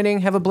for joining.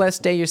 Have a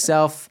blessed day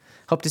yourself.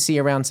 Hope to see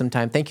you around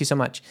sometime. Thank you so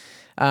much.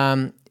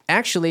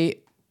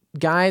 Actually,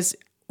 guys,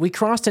 we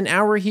crossed an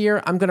hour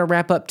here. I'm going to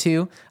wrap up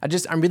too.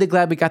 I'm really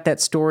glad we got that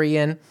story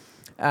in.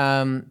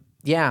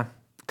 Yeah,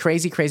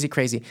 crazy.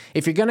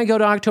 If you're going to go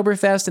to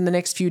Oktoberfest in the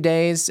next few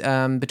days,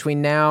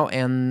 between now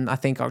and I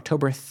think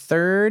October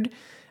 3rd,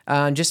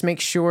 just make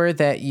sure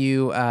that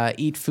you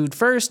eat food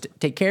first,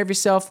 take care of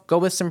yourself, go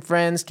with some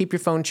friends, keep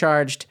your phone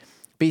charged,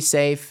 be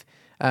safe,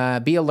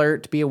 be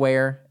alert, be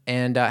aware,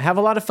 and have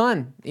a lot of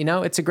fun. You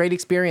know, it's a great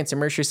experience.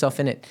 Immerse yourself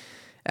in it.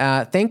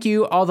 Thank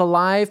you, all the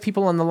live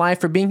people on the live,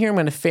 for being here.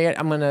 I'm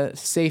gonna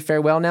say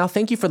farewell now.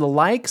 Thank you for the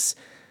likes.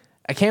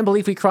 I can't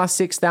believe we crossed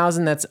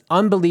 6,000. That's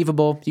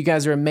unbelievable. You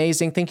guys are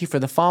amazing. Thank you for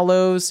the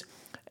follows.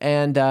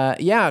 And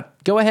yeah,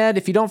 go ahead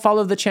if you don't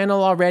follow the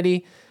channel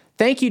already.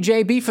 Thank you,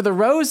 JB, for the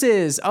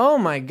roses. Oh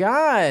my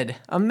God,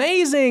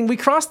 amazing! We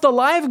crossed the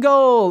live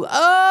goal.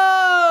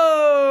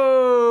 Oh,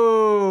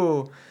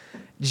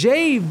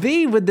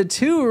 JB with the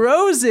 2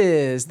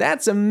 roses.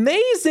 That's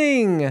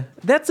amazing.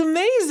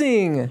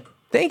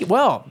 Thank you.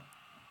 Well,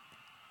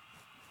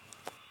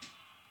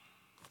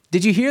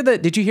 did you hear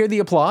the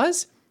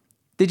applause?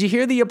 Did you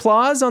hear the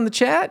applause on the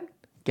chat?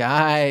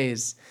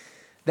 Guys,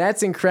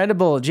 that's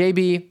incredible.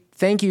 JB,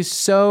 thank you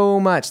so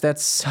much.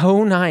 That's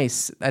so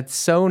nice.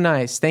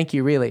 Thank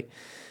you, really.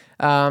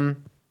 Man,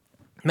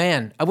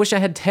 I wish I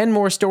had 10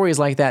 more stories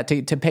like that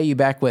to pay you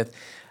back with.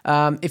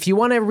 If you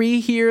want to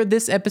rehear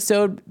this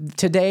episode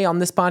today on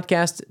this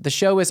podcast, the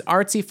show is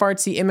Artsy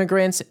Fartsy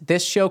Immigrants.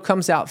 This show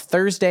comes out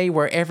Thursday,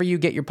 wherever you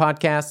get your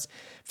podcasts.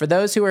 For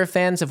those who are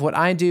fans of what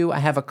I do, I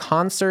have a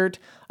concert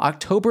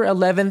October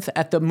 11th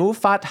at the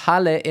Mufat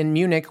Halle in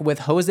Munich with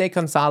Jose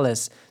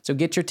Gonzalez. So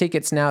get your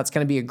tickets now. It's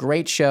going to be a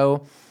great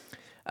show.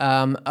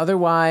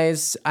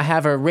 Otherwise, I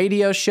have a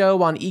radio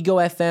show on Ego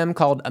FM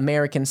called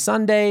American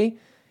Sunday.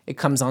 It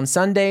comes on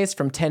Sundays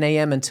from 10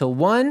 a.m. until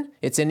 1.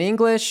 It's in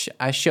English.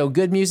 I show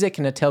good music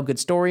and I tell good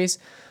stories.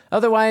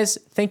 Otherwise,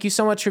 thank you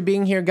so much for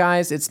being here,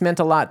 guys. It's meant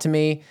a lot to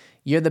me.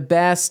 You're the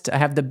best. I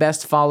have the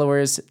best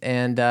followers.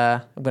 And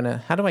how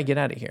do I get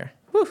out of here?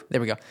 Whew, there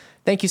we go.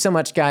 Thank you so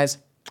much, guys.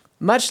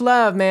 Much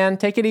love, man.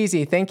 Take it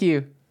easy. Thank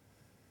you.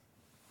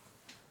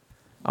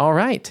 All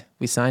right.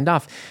 We signed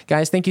off.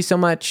 Guys, thank you so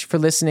much for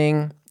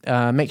listening.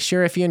 Make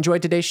sure if you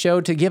enjoyed today's show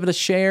to give it a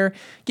share,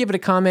 give it a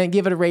comment,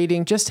 give it a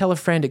rating. Just tell a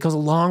friend. It goes a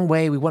long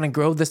way. We want to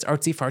grow this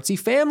artsy fartsy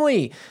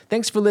family.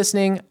 Thanks for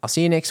listening. I'll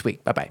see you next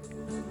week. Bye-bye.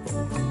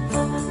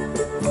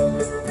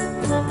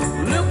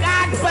 Look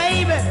out,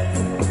 baby.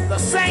 The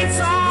saints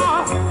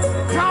are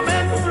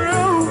coming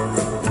through.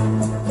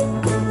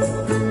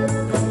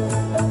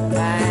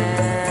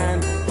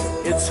 And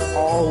it's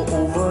all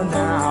over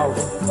now,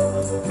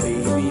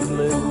 baby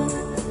blue.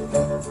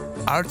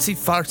 Artsy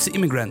Fartsy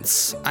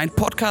Immigrants, ein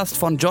Podcast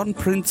von John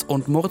Prince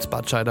und Moritz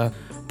Batscheider,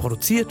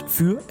 produziert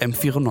für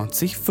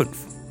M94.5.